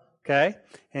 Okay?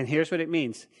 And here's what it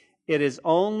means. It is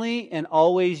only and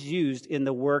always used in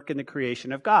the work and the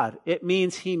creation of God. It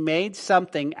means He made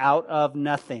something out of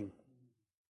nothing.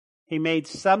 He made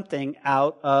something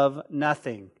out of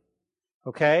nothing.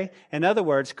 Okay? In other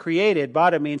words, created,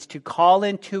 bara, means to call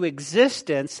into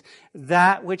existence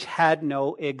that which had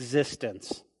no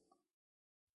existence.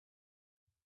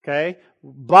 Okay?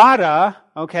 Bara,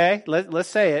 okay, let's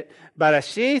say it.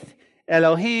 Barashith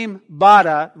Elohim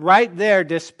bara, right there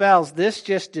dispels, this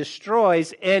just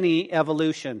destroys any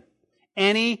evolution.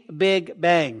 Any Big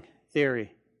Bang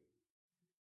theory.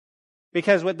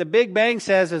 Because what the Big Bang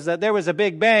says is that there was a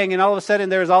Big Bang and all of a sudden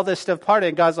there was all this stuff parted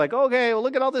and God's like, okay, well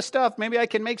look at all this stuff. Maybe I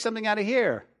can make something out of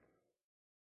here.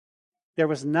 There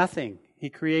was nothing. He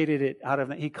created it out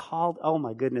of, he called, oh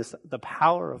my goodness, the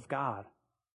power of God.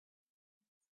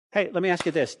 Hey, let me ask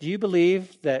you this. Do you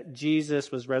believe that Jesus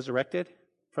was resurrected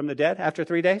from the dead after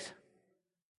 3 days?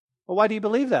 Well, why do you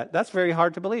believe that? That's very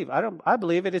hard to believe. I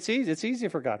believe it. It's easy. It's easy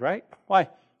for God, right? Why?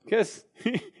 Because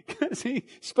He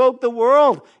spoke the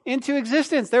world into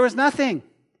existence. There was nothing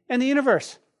in the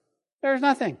universe. There was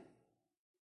nothing.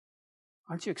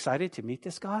 Aren't you excited to meet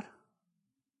this God?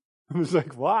 I was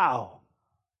like, wow.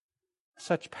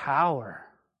 Such power.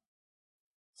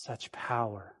 Such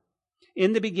power.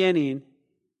 In the beginning,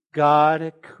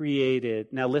 God created.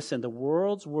 Now listen, the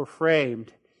worlds were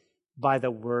framed by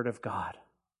the Word of God.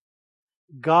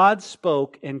 God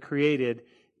spoke and created.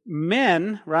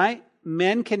 Men, right?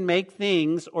 Men can make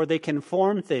things or they can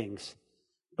form things,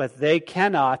 but they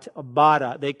cannot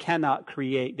bara, they cannot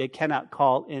create, they cannot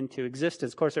call into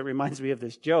existence. Of course, it reminds me of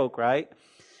this joke, right?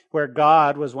 Where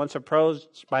God was once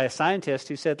approached by a scientist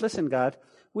who said, listen, God,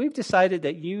 we've decided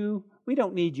that we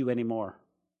don't need you anymore.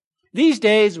 These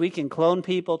days, we can clone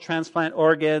people, transplant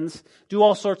organs, do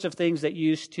all sorts of things that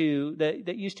used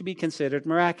to be considered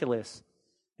miraculous.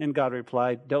 And God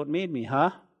replied, don't need me,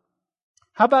 huh?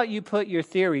 How about you put your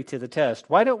theory to the test?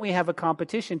 Why don't we have a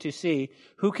competition to see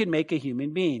who can make a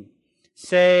human being?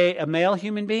 Say, a male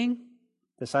human being?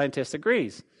 The scientist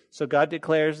agrees. So God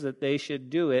declares that they should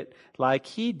do it like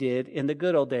He did in the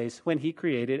good old days when He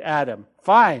created Adam.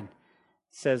 Fine,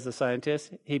 says the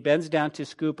scientist. He bends down to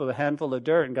scoop a handful of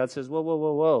dirt, and God says, whoa, whoa,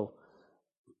 whoa, whoa.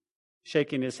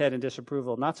 Shaking his head in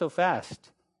disapproval. Not so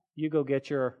fast. You go get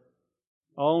your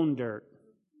own dirt.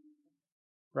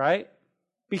 Right?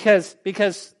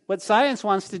 Because what science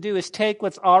wants to do is take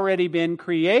what's already been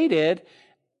created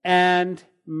and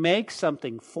make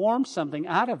something, form something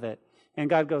out of it. And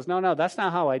God goes, no, that's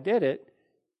not how I did it.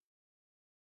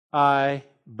 I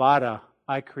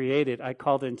created, I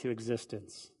called into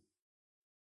existence.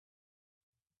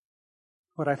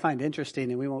 What I find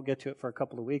interesting, and we won't get to it for a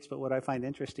couple of weeks, but what I find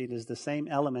interesting is the same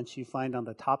elements you find on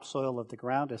the topsoil of the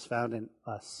ground is found in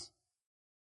us.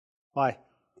 Why?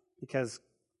 Because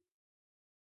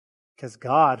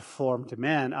God formed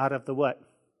man out of the what?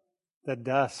 The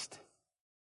dust.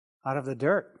 Out of the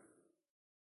dirt.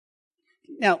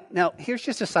 Now, here's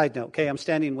just a side note, okay? I'm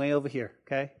standing way over here,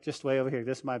 okay? Just way over here.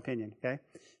 This is my opinion, okay?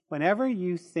 Whenever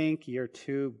you think you're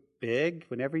too big,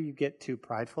 whenever you get too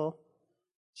prideful,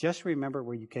 just remember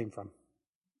where you came from.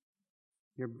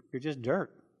 You're just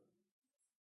dirt.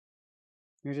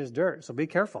 You're just dirt, so be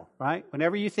careful, right?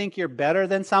 Whenever you think you're better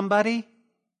than somebody,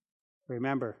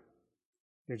 remember,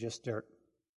 you're just dirt.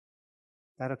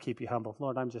 That'll keep you humble.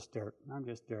 Lord, I'm just dirt. I'm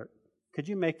just dirt. Could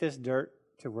you make this dirt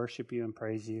to worship you and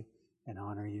praise you and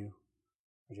honor you?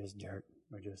 We're just dirt.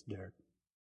 We're just dirt.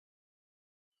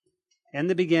 In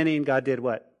the beginning, God did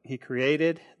what? He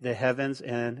created the heavens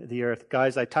and the earth.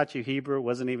 Guys, I taught you Hebrew. It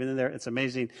wasn't even in there. It's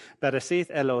amazing. Bereshith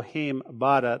Elohim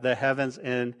bara, the heavens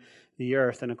and the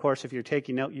earth. And of course, if you're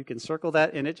taking note, you can circle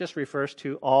that, and it just refers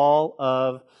to all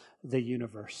of the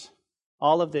universe.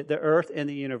 All of the earth and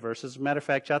the universe. As a matter of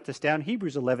fact, jot this down.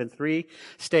 Hebrews 11:3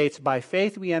 states, by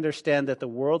faith we understand that the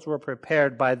worlds were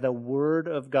prepared by the word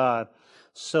of God,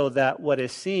 so that what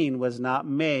is seen was not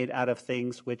made out of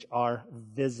things which are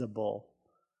visible.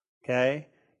 Okay?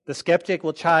 The skeptic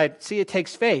will chide, see, it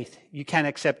takes faith. You can't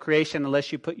accept creation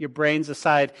unless you put your brains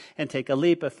aside and take a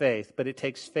leap of faith. But it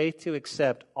takes faith to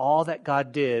accept all that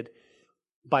God did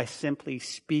by simply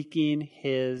speaking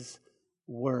His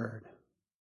word.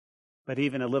 But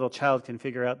even a little child can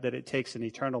figure out that it takes an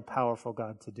eternal, powerful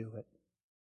God to do it.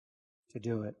 To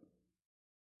do it.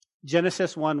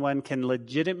 Genesis 1:1 can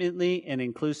legitimately and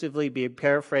inclusively be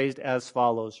paraphrased as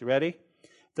follows. You ready?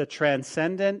 The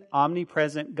transcendent,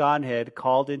 omnipresent Godhead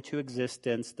called into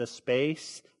existence the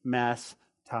space, mass,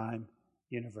 time,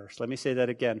 universe. Let me say that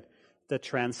again. The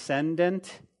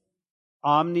transcendent,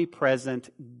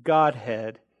 omnipresent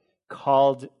Godhead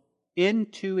called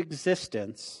into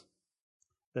existence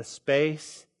the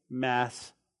space,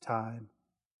 mass, time,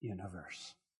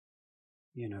 universe.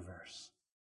 Universe.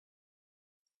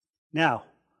 Now,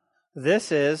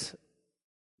 this is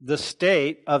the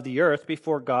state of the earth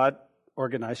before God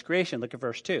organized creation. Look at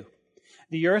verse 2.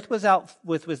 The earth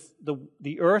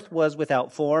was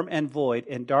without form and void,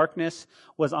 and darkness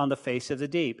was on the face of the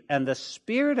deep, and the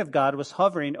Spirit of God was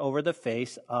hovering over the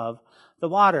face of the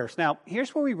waters. Now,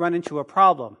 here's where we run into a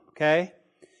problem, okay?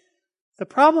 The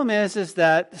problem is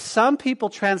that some people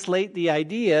translate the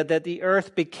idea that the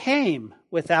earth became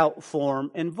without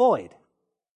form and void.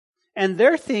 And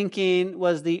their thinking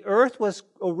was the earth was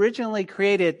originally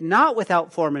created not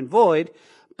without form and void,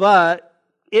 but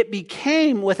it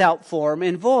became without form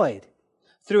and void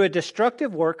through a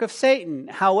destructive work of Satan.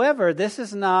 However, this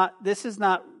is not,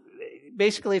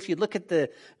 basically, if you look at the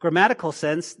grammatical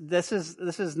sense, this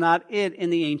is not it in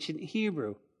the ancient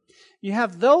Hebrew. You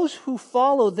have those who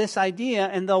follow this idea,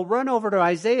 and they'll run over to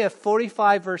Isaiah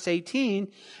 45 verse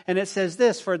 18, and it says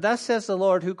this, "For thus says the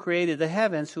Lord who created the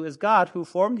heavens, who is God, who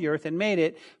formed the earth and made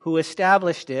it, who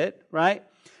established it," right?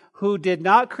 "Who did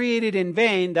not create it in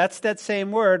vain," that's that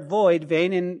same word, void,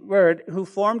 vain in word, "who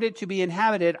formed it to be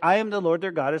inhabited. I am the Lord their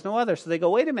God, is no other." So they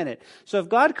go, wait a minute. So if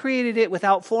God created it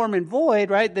without form and void,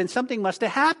 right, then something must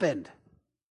have happened.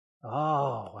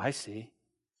 Oh, I see.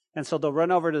 And so they'll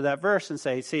run over to that verse and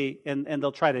say, see, and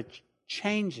they'll try to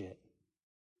change it.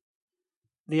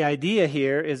 The idea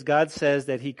here is God says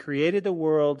that He created the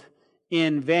world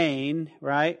in vain,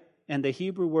 right? And the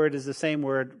Hebrew word is the same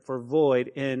word for void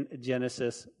in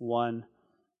Genesis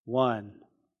 1:1.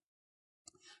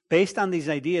 Based on these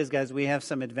ideas, guys, we have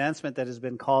some advancement that has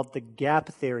been called the gap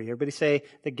theory. Everybody say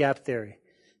the gap theory.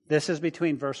 This is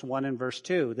between verse 1 and verse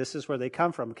 2. This is where they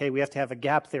come from. Okay, we have to have a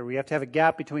gap theory. We have to have a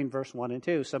gap between verse 1 and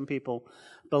 2. Some people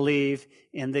believe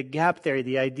in the gap theory.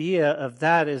 The idea of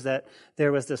that is that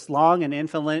there was this long and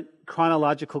infinite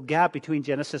chronological gap between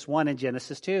Genesis 1 and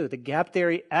Genesis 2. The gap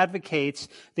theory advocates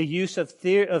the use of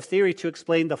theory to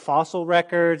explain the fossil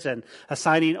records and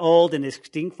assigning old and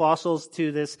extinct fossils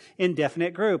to this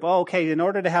indefinite group. Oh, okay, in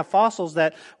order to have fossils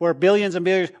that were billions and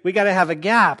billions, we got to have a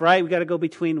gap, right? We got to go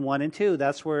between 1 and 2.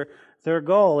 That's where their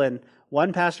goal. And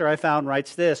one pastor I found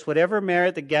writes this, "Whatever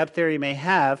merit the gap theory may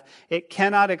have, it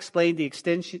cannot explain the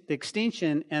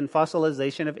extinction and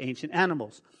fossilization of ancient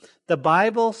animals. The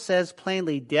Bible says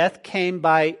plainly death came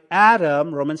by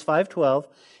Adam, Romans 5:12,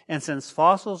 and since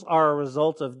fossils are a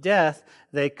result of death,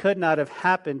 they could not have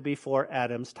happened before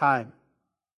Adam's time."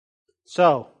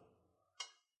 So,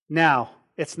 now,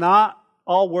 it's not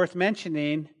all worth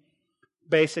mentioning.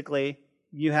 Basically,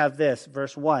 you have this,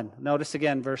 verse 1. Notice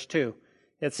again, verse 2.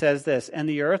 It says this, "And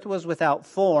the earth was without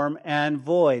form and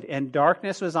void, and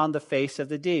darkness was on the face of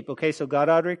the deep." Okay, so God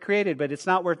already created, but it's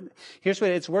not worth, here's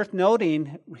what it's worth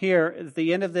noting here at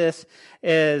the end of this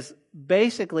is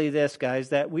basically this, guys,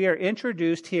 that we are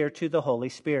introduced here to the Holy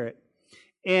Spirit.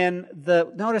 And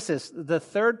notice this, the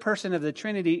third person of the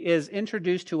Trinity is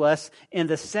introduced to us in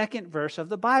the second verse of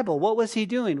the Bible. What was He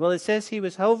doing? Well, it says He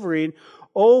was hovering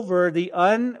over the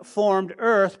unformed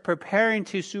earth, preparing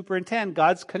to superintend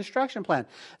God's construction plan.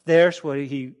 There's where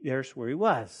he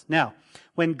was. Now,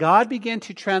 when God began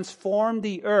to transform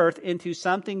the earth into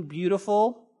something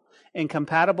beautiful and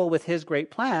compatible with His great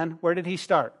plan, where did He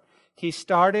start? He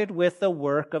started with the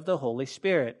work of the Holy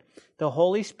Spirit. The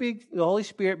Holy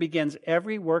Spirit begins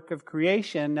every work of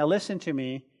creation. Now listen to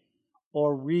me,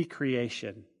 or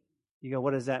recreation. You go,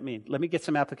 what does that mean? Let me get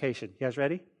some application. You guys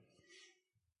ready?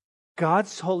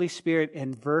 God's Holy Spirit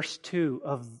in verse 2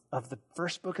 of the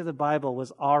first book of the Bible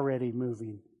was already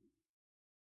moving.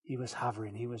 He was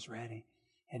hovering. He was ready.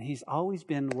 And He's always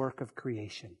been work of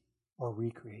creation or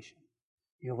recreation.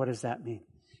 You know, what does that mean?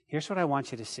 Here's what I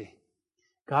want you to see.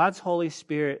 God's Holy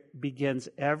Spirit begins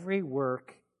every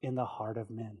work in the heart of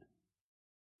men.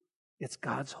 It's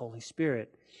God's Holy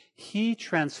Spirit. He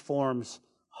transforms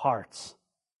hearts.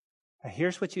 Now,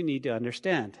 here's what you need to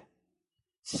understand.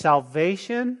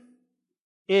 Salvation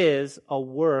is a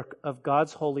work of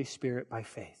God's Holy Spirit by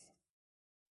faith.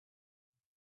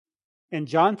 In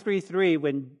John 3:3,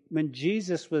 when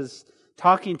Jesus was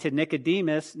talking to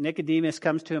Nicodemus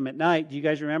comes to Him at night. Do you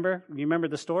guys remember? You remember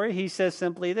the story? He says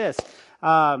simply this.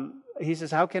 He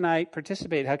says, "How can I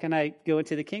participate? How can I go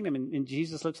into the kingdom?" And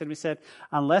Jesus looks at him and said,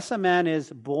 "Unless a man is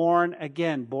born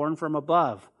again, born from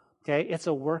above." Okay, it's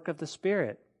a work of the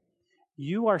Spirit.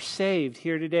 You are saved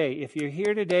here today. If you're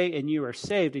here today and you are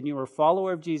saved and you are a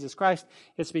follower of Jesus Christ,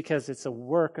 it's because it's a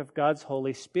work of God's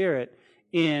Holy Spirit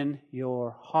in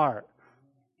your heart.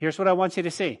 Here's what I want you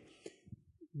to see.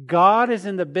 God is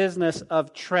in the business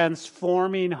of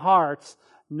transforming hearts,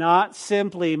 not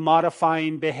simply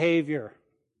modifying behavior.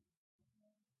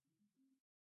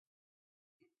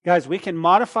 Guys, we can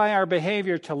modify our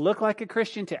behavior to look like a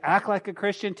Christian, to act like a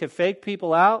Christian, to fake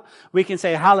people out. We can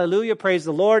say hallelujah, praise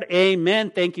the Lord, amen,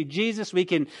 thank you, Jesus. We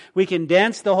can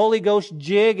dance the Holy Ghost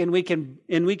jig and we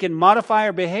can modify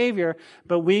our behavior,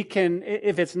 but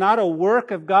if it's not a work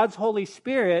of God's Holy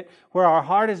Spirit where our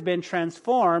heart has been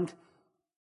transformed,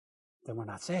 then we're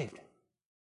not saved.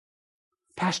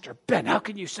 Pastor Ben, how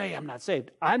can you say I'm not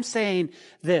saved? I'm saying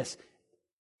this.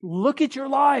 Look at your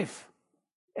life.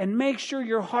 And make sure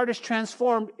your heart is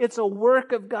transformed. It's a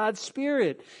work of God's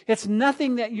Spirit. It's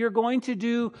nothing that you're going to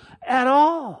do at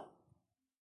all.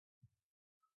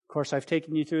 Of course, I've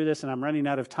taken you through this and I'm running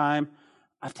out of time.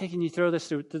 I've taken you through this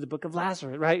through the book of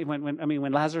Lazarus, right?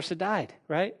 When Lazarus had died,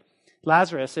 right?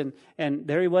 Lazarus, and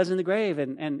there he was in the grave,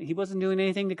 and he wasn't doing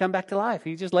anything to come back to life.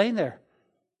 He was just laying there.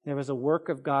 There was a work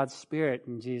of God's Spirit,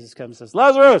 and Jesus comes and says,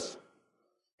 Lazarus,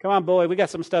 come on, boy, we got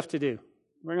some stuff to do.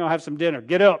 We're going to have some dinner.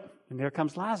 Get up. And there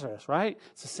comes Lazarus, right?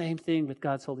 It's the same thing with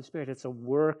God's Holy Spirit. It's a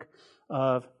work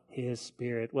of His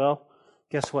Spirit. Well,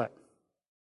 guess what?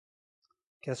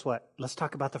 Guess what? Let's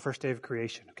talk about the first day of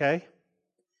creation, okay?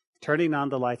 Turning on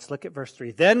the lights. Look at verse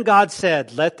 3. Then God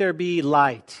said, let there be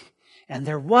light. And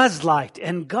there was light.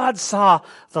 And God saw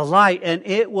the light, and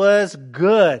it was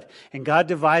good. And God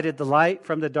divided the light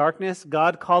from the darkness.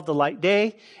 God called the light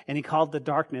day, and He called the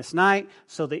darkness night.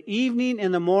 So the evening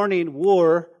and the morning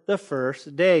were the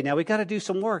first day. Now we got to do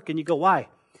some work. And you go, why?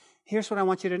 Here's what I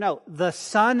want you to know. The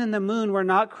sun and the moon were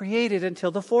not created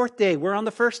until the fourth day. We're on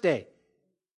the first day.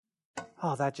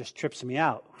 Oh, that just trips me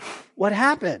out. What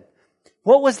happened?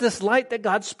 What was this light that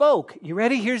God spoke? You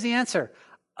ready? Here's the answer.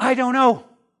 I don't know.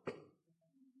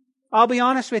 I'll be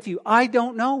honest with you. I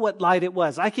don't know what light it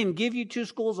was. I can give you two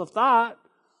schools of thought.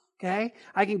 Okay?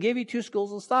 I can give you two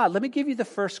schools of thought. Let me give you the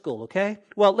first school, okay?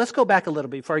 Well, let's go back a little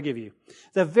bit before I give you.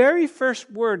 The very first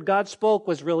word God spoke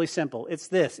was really simple. It's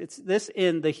this. It's this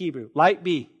in the Hebrew. Light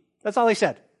be. That's all He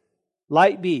said.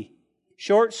 Light be.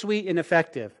 Short, sweet, and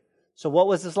effective. So what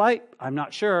was this light? I'm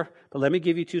not sure, but let me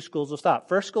give you two schools of thought.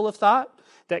 First school of thought,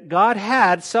 that God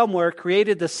had somewhere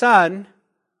created the sun,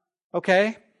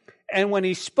 okay? And when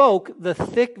He spoke, the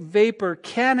thick vapor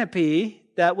canopy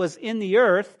that was in the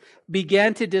earth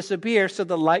began to disappear so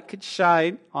the light could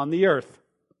shine on the earth.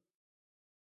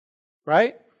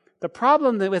 Right? The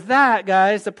problem with that,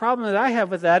 guys, the problem that I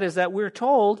have with that is that we're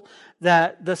told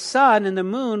that the sun and the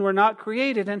moon were not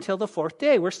created until the fourth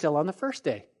day. We're still on the first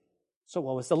day. So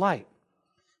what was the light?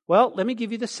 Well, let me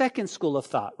give you the second school of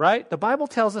thought, right? The Bible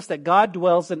tells us that God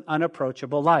dwells in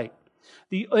unapproachable light.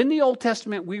 In the Old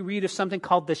Testament, we read of something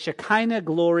called the Shekinah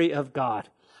glory of God,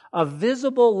 a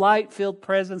visible light-filled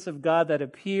presence of God that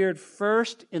appeared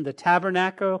first in the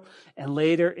tabernacle and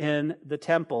later in the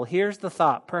temple. Here's the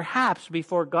thought. Perhaps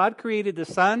before God created the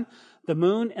sun, the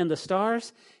moon, and the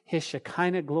stars, His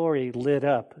Shekinah glory lit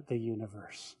up the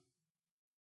universe.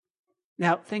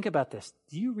 Now, think about this.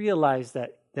 Do you realize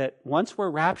that once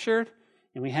we're raptured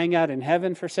and we hang out in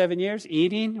heaven for 7 years,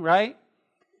 eating, right?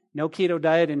 No keto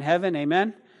diet in heaven,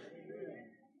 amen?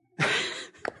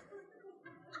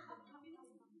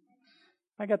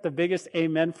 I got the biggest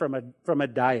amen from a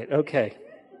diet. Okay.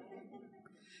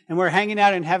 And we're hanging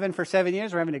out in heaven for 7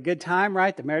 years. We're having a good time,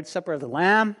 right? The marriage supper of the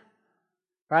Lamb,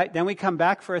 right? Then we come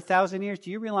back for 1,000 years. Do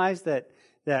you realize that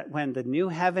when the new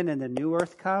heaven and the new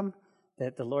earth come,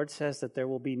 that the Lord says that there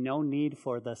will be no need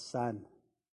for the sun,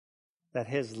 that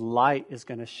His light is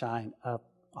going to shine up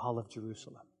all of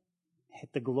Jerusalem.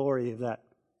 The glory of that.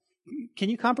 Can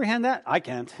you comprehend that? I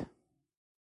can't.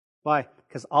 Why?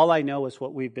 Because all I know is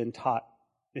what we've been taught.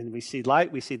 And we see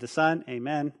light, we see the sun,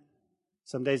 amen.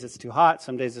 Some days it's too hot,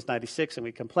 some days it's 96 and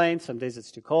we complain, some days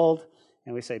it's too cold,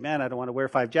 and we say, man, I don't want to wear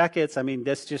 5 jackets. I mean,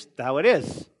 that's just how it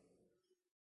is.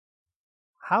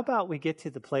 How about we get to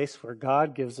the place where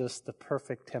God gives us the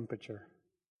perfect temperature?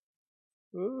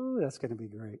 Ooh, that's going to be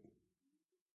great.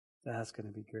 That's going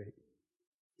to be great.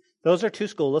 Those are two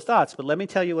schools of thoughts, but let me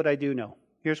tell you what I do know.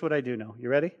 Here's what I do know. You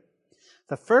ready?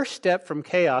 The first step from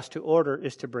chaos to order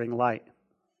is to bring light.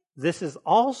 This is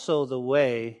also the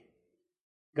way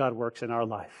God works in our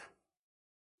life.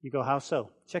 You go, how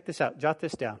so? Check this out. Jot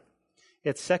this down.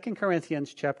 It's 2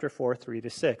 Corinthians chapter 4,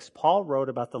 3-6. Paul wrote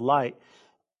about the light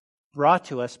brought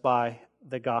to us by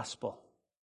the gospel.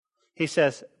 He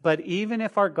says, but even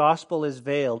if our gospel is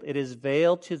veiled, it is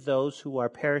veiled to those who are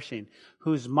perishing,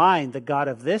 whose mind the God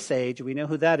of this age, we know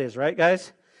who that is, right,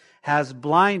 guys? Has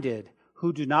blinded,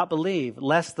 who do not believe,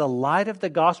 lest the light of the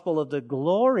gospel of the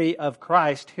glory of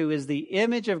Christ, who is the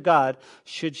image of God,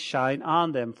 should shine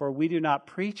on them. For we do not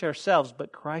preach ourselves,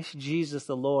 but Christ Jesus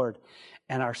the Lord,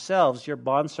 and ourselves your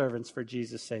bondservants for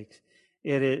Jesus' sake.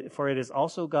 For it is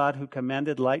also God who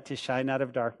commanded light to shine out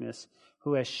of darkness.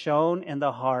 who has shone in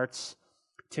the hearts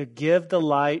to give the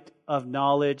light of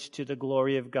knowledge to the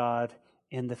glory of God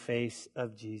in the face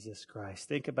of Jesus Christ.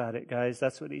 Think about it, guys.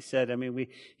 That's what he said. I mean,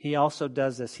 he also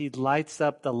does this. He lights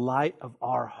up the light of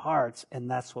our hearts,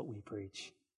 and that's what we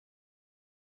preach.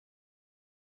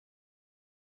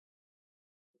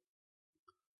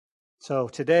 So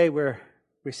today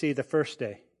we see the first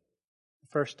day. The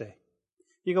first day.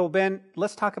 You go, Ben,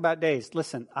 let's talk about days.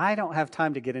 Listen, I don't have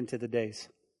time to get into the days.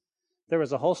 There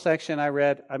was a whole section I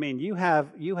read. I mean, you have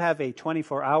a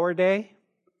 24-hour day.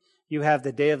 You have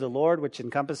the day of the Lord, which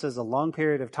encompasses a long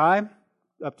period of time,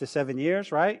 up to 7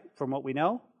 years, right? From what we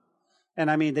know.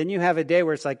 And I mean, then you have a day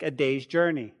where it's like a day's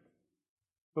journey.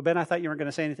 Well, Ben, I thought you weren't going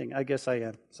to say anything. I guess I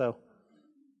am. So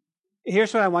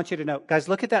here's what I want you to know. Guys,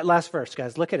 look at that last verse.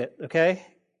 Guys, look at it, okay?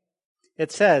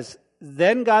 It says,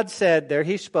 then God said, there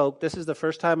he spoke. This is the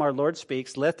first time our Lord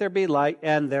speaks. Let there be light,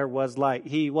 and there was light.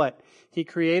 He what? He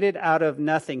created out of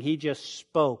nothing. He just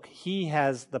spoke. He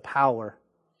has the power.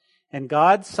 And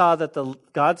God saw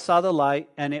the light,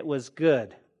 and it was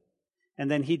good.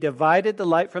 And then he divided the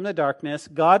light from the darkness.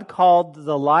 God called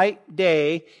the light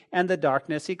day, and the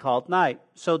darkness he called night.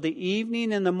 So the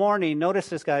evening and the morning, notice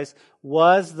this, guys,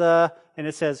 and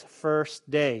it says first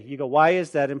day. You go, why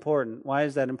is that important? Why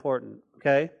is that important?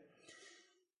 Okay?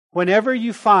 Whenever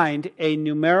you find a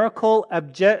numerical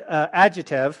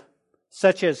adjective,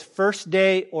 such as first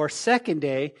day or second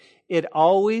day, it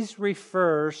always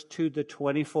refers to the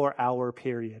 24-hour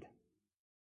period.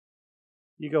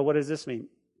 You go, what does this mean?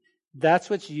 That's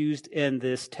what's used in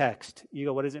this text. You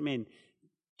go, what does it mean?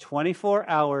 24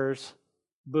 hours,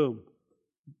 boom,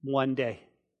 1 day.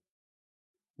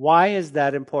 Why is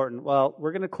that important? Well,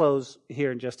 we're going to close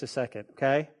here in just a second,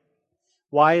 okay?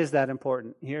 Why is that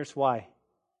important? Here's why.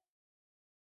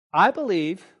 I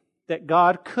believe that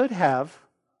God could have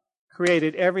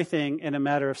created everything in a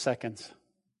matter of seconds.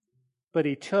 But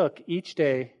he took each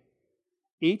day,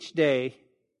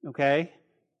 okay,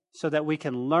 so that we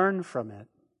can learn from it.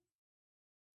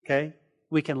 Okay?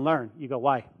 We can learn. You go,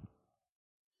 why?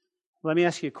 Let me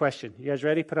ask you a question. You guys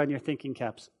ready? Put on your thinking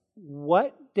caps.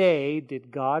 What day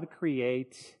did God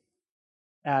create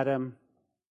Adam?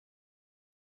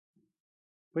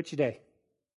 Which day?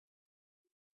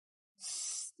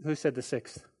 Who said the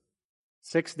sixth?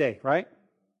 Sixth day, right?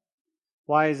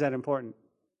 Why is that important?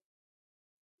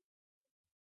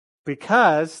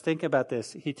 Because, think about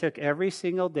this, he took every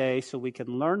single day so we can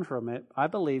learn from it. I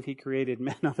believe he created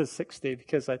man on the sixth day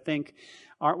because I think,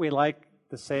 aren't we like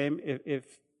the same?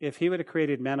 If he would have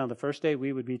created man on the first day,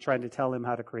 we would be trying to tell him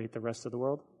how to create the rest of the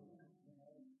world.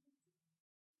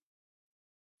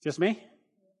 Just me?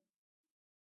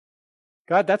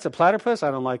 God, that's a platypus? I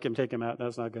don't like him. Take him out.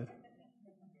 That's not good.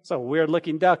 It's a weird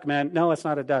looking duck, man. No, it's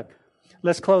not a duck.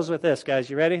 Let's close with this, guys.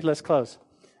 You ready? Let's close.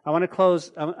 I want to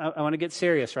close. I want to get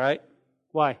serious, right?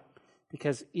 Why?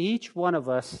 Because each one of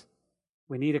us,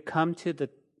 we need to come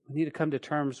to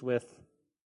terms with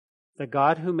the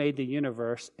God who made the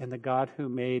universe and the God who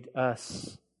made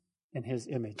us in his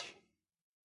image.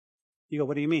 You go,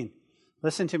 what do you mean?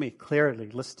 Listen to me clearly.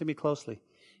 Listen to me closely.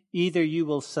 Either you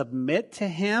will submit to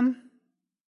him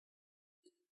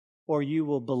or you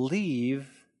will believe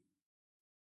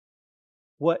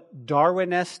what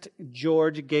Darwinist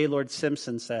George Gaylord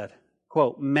Simpson said.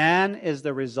 Quote, man is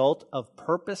the result of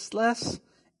purposeless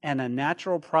and a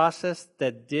natural process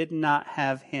that did not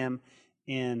have him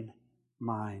in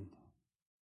mind.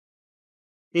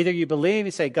 Either you believe,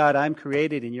 you say, God, I'm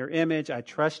created in your image. I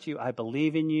trust you. I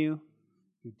believe in you.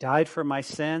 You died for my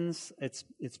sins. It's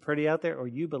pretty out there. Or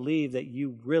you believe that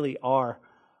you really are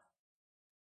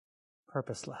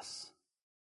purposeless.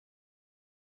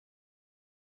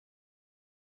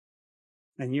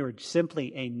 And you are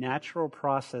simply a natural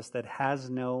process that has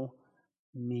no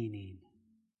meaning.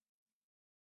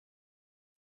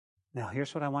 Now,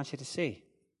 here's what I want you to see.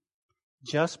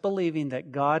 Just believing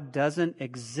that God doesn't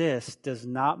exist does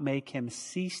not make him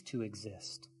cease to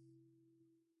exist.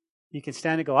 You can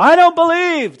stand and go, I don't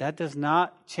believe! That does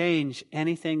not change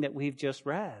anything that we've just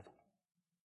read.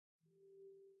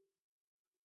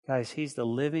 Guys, he's the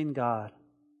living God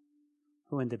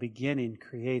who in the beginning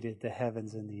created the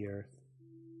heavens and the earth.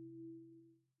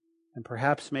 And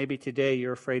perhaps maybe today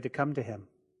you're afraid to come to him.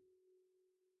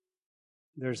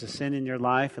 There's a sin in your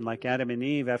life, and like Adam and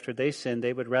Eve, after they sinned,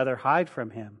 they would rather hide from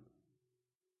him.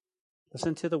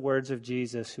 Listen to the words of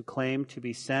Jesus, who claimed to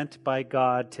be sent by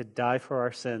God to die for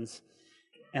our sins,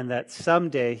 and that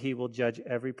someday he will judge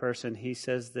every person. He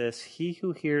says this, he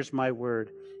who hears my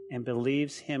word and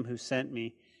believes him who sent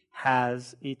me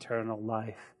has eternal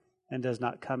life and does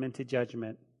not come into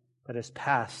judgment, but is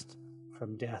passed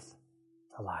from death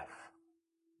to life.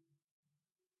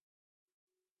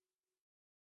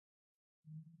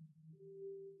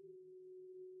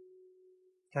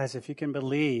 Guys, if you can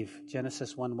believe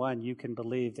Genesis 1:1, you can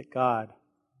believe that God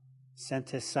sent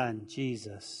His Son,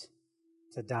 Jesus,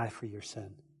 to die for your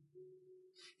sin.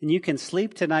 And you can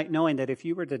sleep tonight knowing that if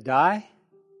you were to die,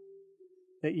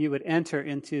 that you would enter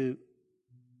into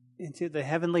the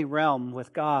heavenly realm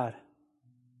with God.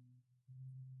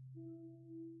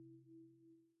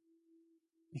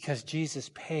 Because Jesus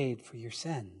paid for your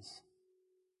sins.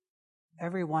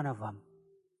 Every one of them.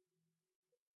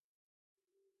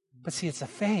 But see, it's a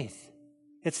faith.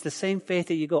 It's the same faith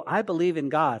that you go, I believe in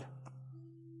God.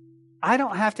 I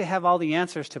don't have to have all the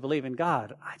answers to believe in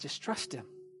God. I just trust Him.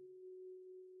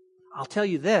 I'll tell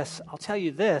you this.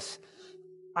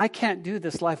 I can't do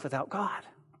this life without God.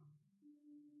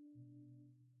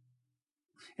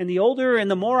 And the older and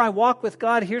the more I walk with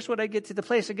God, here's what I get to the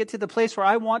place. I get to the place where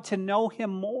I want to know Him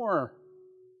more.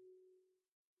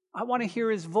 I want to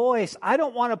hear His voice. I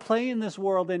don't want to play in this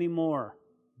world anymore.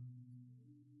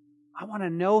 I want to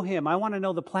know Him. I want to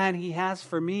know the plan He has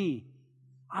for me.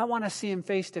 I want to see Him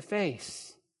face to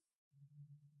face.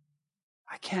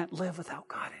 I can't live without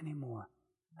God anymore.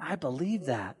 I believe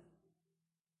that.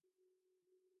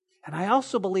 And I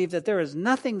also believe that there is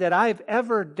nothing that I've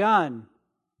ever done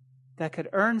that could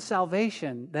earn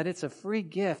salvation, that it's a free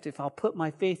gift if I'll put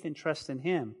my faith and trust in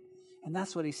Him. And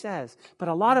that's what He says. But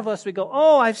a lot of us, we go,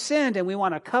 oh, I've sinned, and we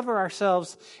want to cover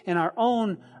ourselves in our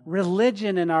own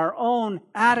religion and our own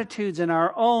attitudes and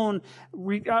our own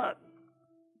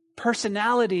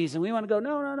personalities, and we want to go,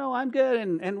 no, I'm good,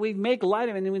 and we make light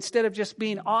of it, and instead of just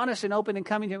being honest and open and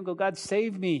coming to Him and go, God,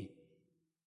 save me.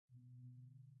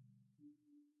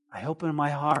 I open my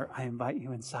heart. I invite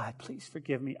You inside. Please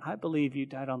forgive me. I believe You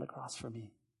died on the cross for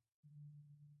me.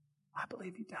 I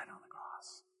believe You died on the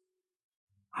cross.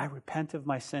 I repent of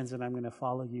my sins, and I'm going to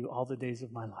follow You all the days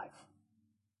of my life.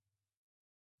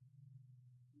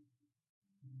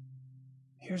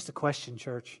 Here's the question,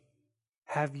 church.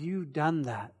 Have you done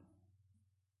that?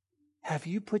 Have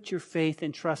you put your faith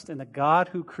and trust in the God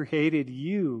who created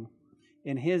you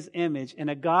in His image, and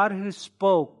a God who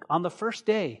spoke on the first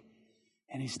day,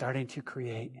 and He's starting to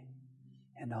create,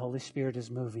 and the Holy Spirit is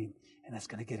moving, and it's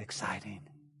going to get exciting?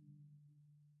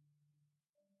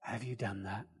 Have you done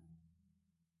that?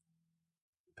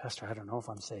 Pastor, I don't know if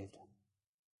I'm saved.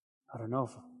 I don't know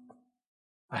if...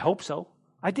 I hope so.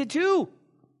 I did too.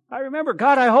 I remember,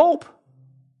 God, I hope.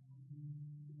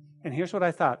 And here's what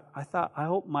I thought. I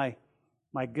hope my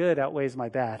good outweighs my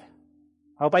bad.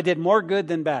 I hope I did more good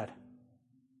than bad.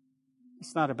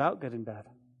 It's not about good and bad.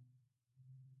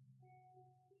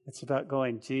 It's about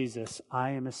going, Jesus,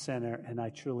 I am a sinner and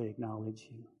I truly acknowledge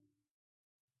You.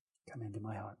 Come into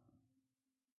my heart.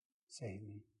 Save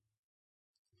me.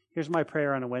 Here's my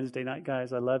prayer on a Wednesday night,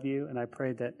 guys. I love you, and I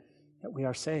pray that we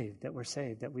are saved, that we're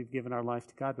saved, that we've given our life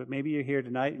to God. But maybe you're here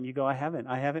tonight and you go, I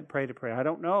haven't prayed a prayer. I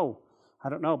don't know.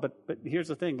 But here's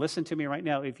the thing. Listen to me right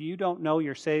now. If you don't know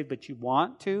you're saved, but you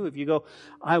want to, if you go,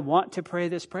 I want to pray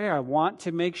this prayer. I want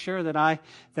to make sure that I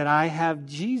have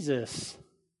Jesus.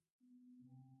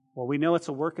 Well, we know it's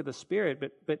a work of the Spirit,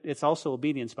 but it's also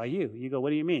obedience by you. You go,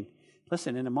 what do you mean?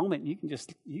 Listen, in a moment, you can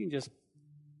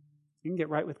get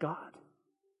right with God.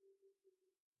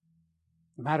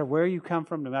 No matter where you come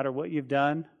from, no matter what you've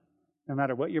done, no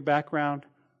matter what your background,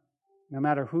 no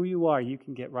matter who you are, you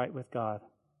can get right with God.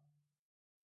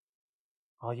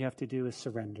 All you have to do is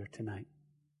surrender tonight.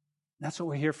 That's what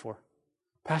we're here for.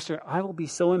 Pastor, I will be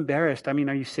so embarrassed. I mean,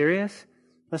 are you serious?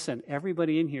 Listen,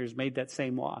 everybody in here has made that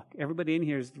same walk. Everybody in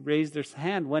here has raised their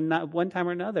hand one time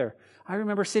or another. I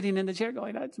remember sitting in the chair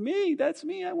going, that's me,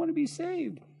 I want to be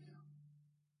saved.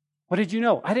 What did you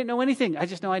know? I didn't know anything. I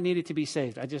just know I needed to be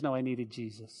saved. I just know I needed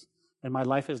Jesus. And my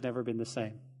life has never been the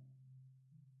same.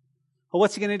 Well,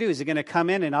 what's He going to do? Is He going to come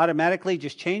in and automatically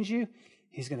just change you?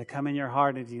 He's going to come in your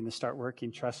heart and He's going to start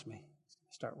working. Trust me. He's going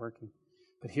to start working.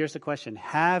 But here's the question.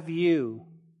 Have you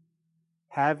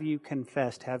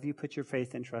confessed? Have you put your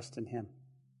faith and trust in Him?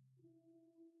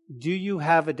 Do you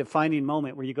have a defining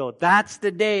moment where you go, that's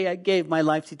the day I gave my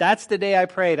life to, that's the day I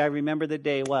prayed. I remember the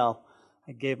day well.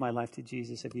 I gave my life to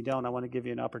Jesus. If you don't, I want to give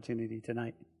you an opportunity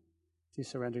tonight to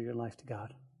surrender your life to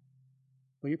God.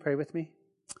 Will you pray with me?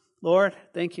 Lord,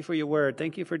 thank You for Your word.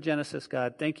 Thank You for Genesis,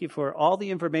 God. Thank You for all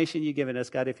the information You've given us,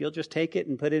 God. If You'll just take it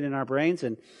and put it in our brains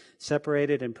and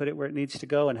separate it and put it where it needs to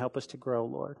go and help us to grow,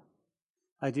 Lord.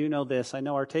 I do know this. I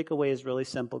know our takeaway is really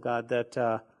simple, God,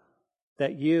 that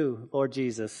You, Lord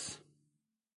Jesus,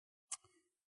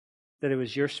 that it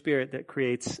was Your Spirit that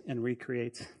creates and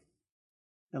recreates.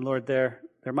 And Lord, there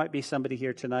might be somebody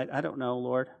here tonight. I don't know,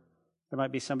 Lord. There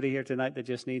might be somebody here tonight that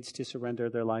just needs to surrender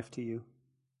their life to You.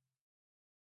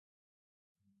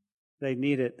 They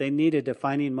need it. They need a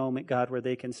defining moment, God, where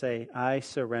they can say, I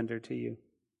surrender to you.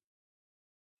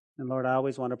 And Lord, I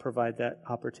always want to provide that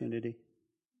opportunity.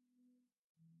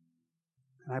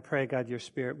 And I pray, God, your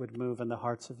Spirit would move in the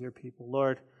hearts of your people.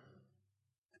 Lord,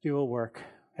 do a work.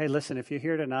 Hey, listen, if you're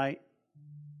here tonight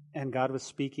and God was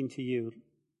speaking to you,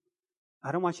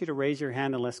 I don't want you to raise your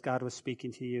hand unless God was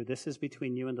speaking to you. This is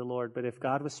between you and the Lord. But if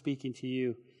God was speaking to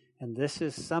you, and this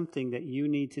is something that you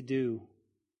need to do,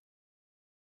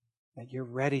 that you're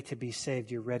ready to be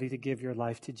saved, you're ready to give your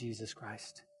life to Jesus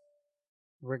Christ.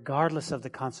 Regardless of the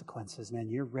consequences, man,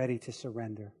 you're ready to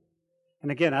surrender.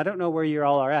 And again, I don't know where you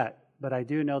all are at, but I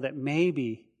do know that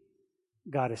maybe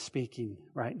God is speaking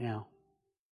right now.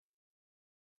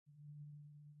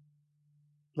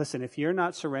 Listen, if you're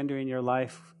not surrendering your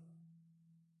life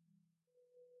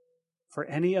for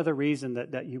any other reason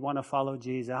that you want to follow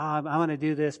Jesus, I want to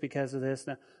do this because of this,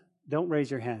 no, don't raise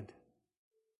your hand.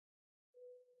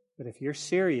 But if you're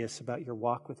serious about your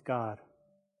walk with God,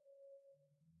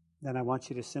 then I want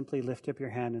you to simply lift up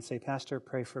your hand and say, Pastor,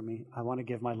 pray for me. I want to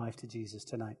give my life to Jesus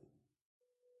tonight.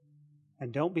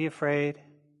 And don't be afraid.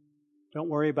 Don't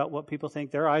worry about what people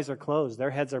think. Their eyes are closed. Their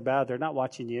heads are bowed. They're not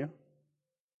watching you.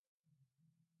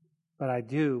 But I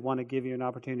do want to give you an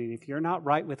opportunity. If you're not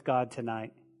right with God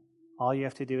tonight, all you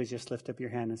have to do is just lift up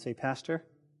your hand and say, Pastor,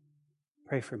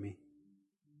 pray for me.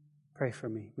 Pray for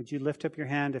me. Would you lift up your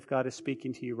hand if God is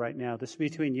speaking to you right now? This is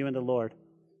between you and the Lord.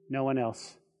 No one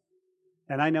else.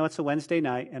 And I know it's a Wednesday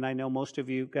night, and I know most of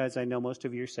you guys, I know most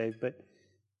of you are saved, but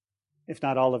if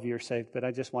not all of you are saved, but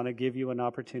I just want to give you an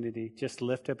opportunity. Just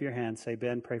lift up your hand. Say,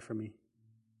 Ben, pray for me.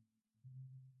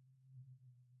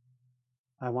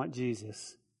 I want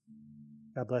Jesus.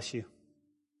 God bless you.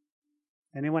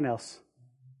 Anyone else?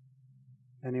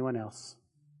 Anyone else?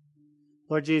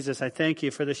 Lord Jesus, I thank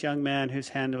you for this young man whose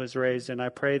hand was raised, and I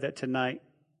pray that tonight,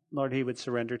 Lord, he would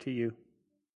surrender to you.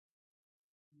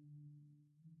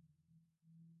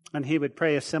 And he would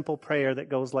pray a simple prayer that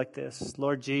goes like this: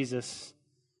 Lord Jesus,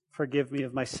 forgive me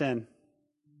of my sin.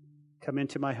 Come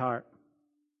into my heart.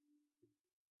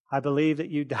 I believe that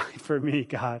you died for me,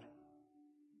 God.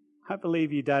 I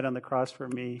believe you died on the cross for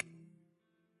me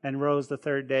and rose the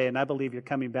third day, and I believe you're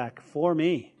coming back for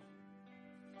me.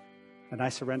 And I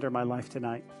surrender my life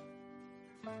tonight.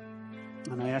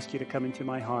 And I ask you to come into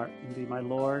my heart and be my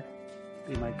Lord,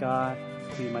 be my God,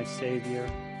 be my Savior,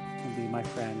 and be my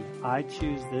friend. I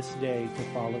choose this day to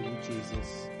follow you,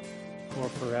 Jesus, for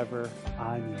forever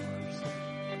I'm yours.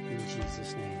 In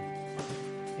Jesus' name,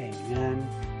 amen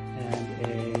and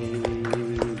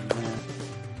amen.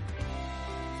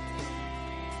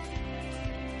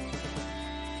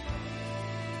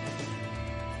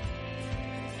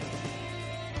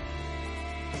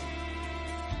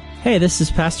 Hey, this is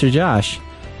Pastor Josh.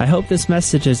 I hope this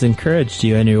message has encouraged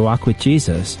you in your walk with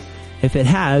Jesus. If it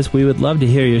has, we would love to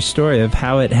hear your story of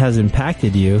how it has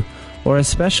impacted you, or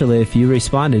especially if you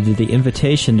responded to the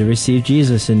invitation to receive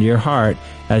Jesus into your heart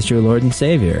as your Lord and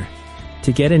Savior.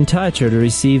 To get in touch or to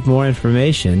receive more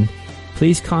information,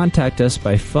 please contact us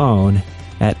by phone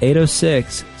at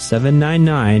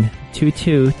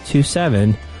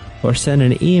 806-799-2227 or send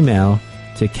an email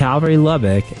to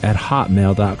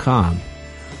calvarylubbock@hotmail.com.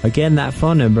 Again, that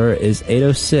phone number is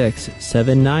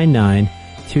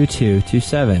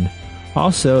 806-799-2227.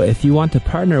 Also, if you want to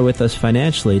partner with us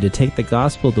financially to take the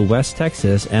gospel to West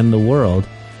Texas and the world,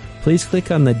 please click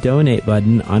on the donate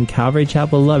button on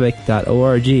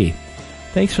calvarychapellubbock.org.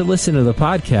 Thanks for listening to the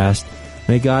podcast.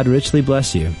 May God richly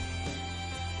bless you.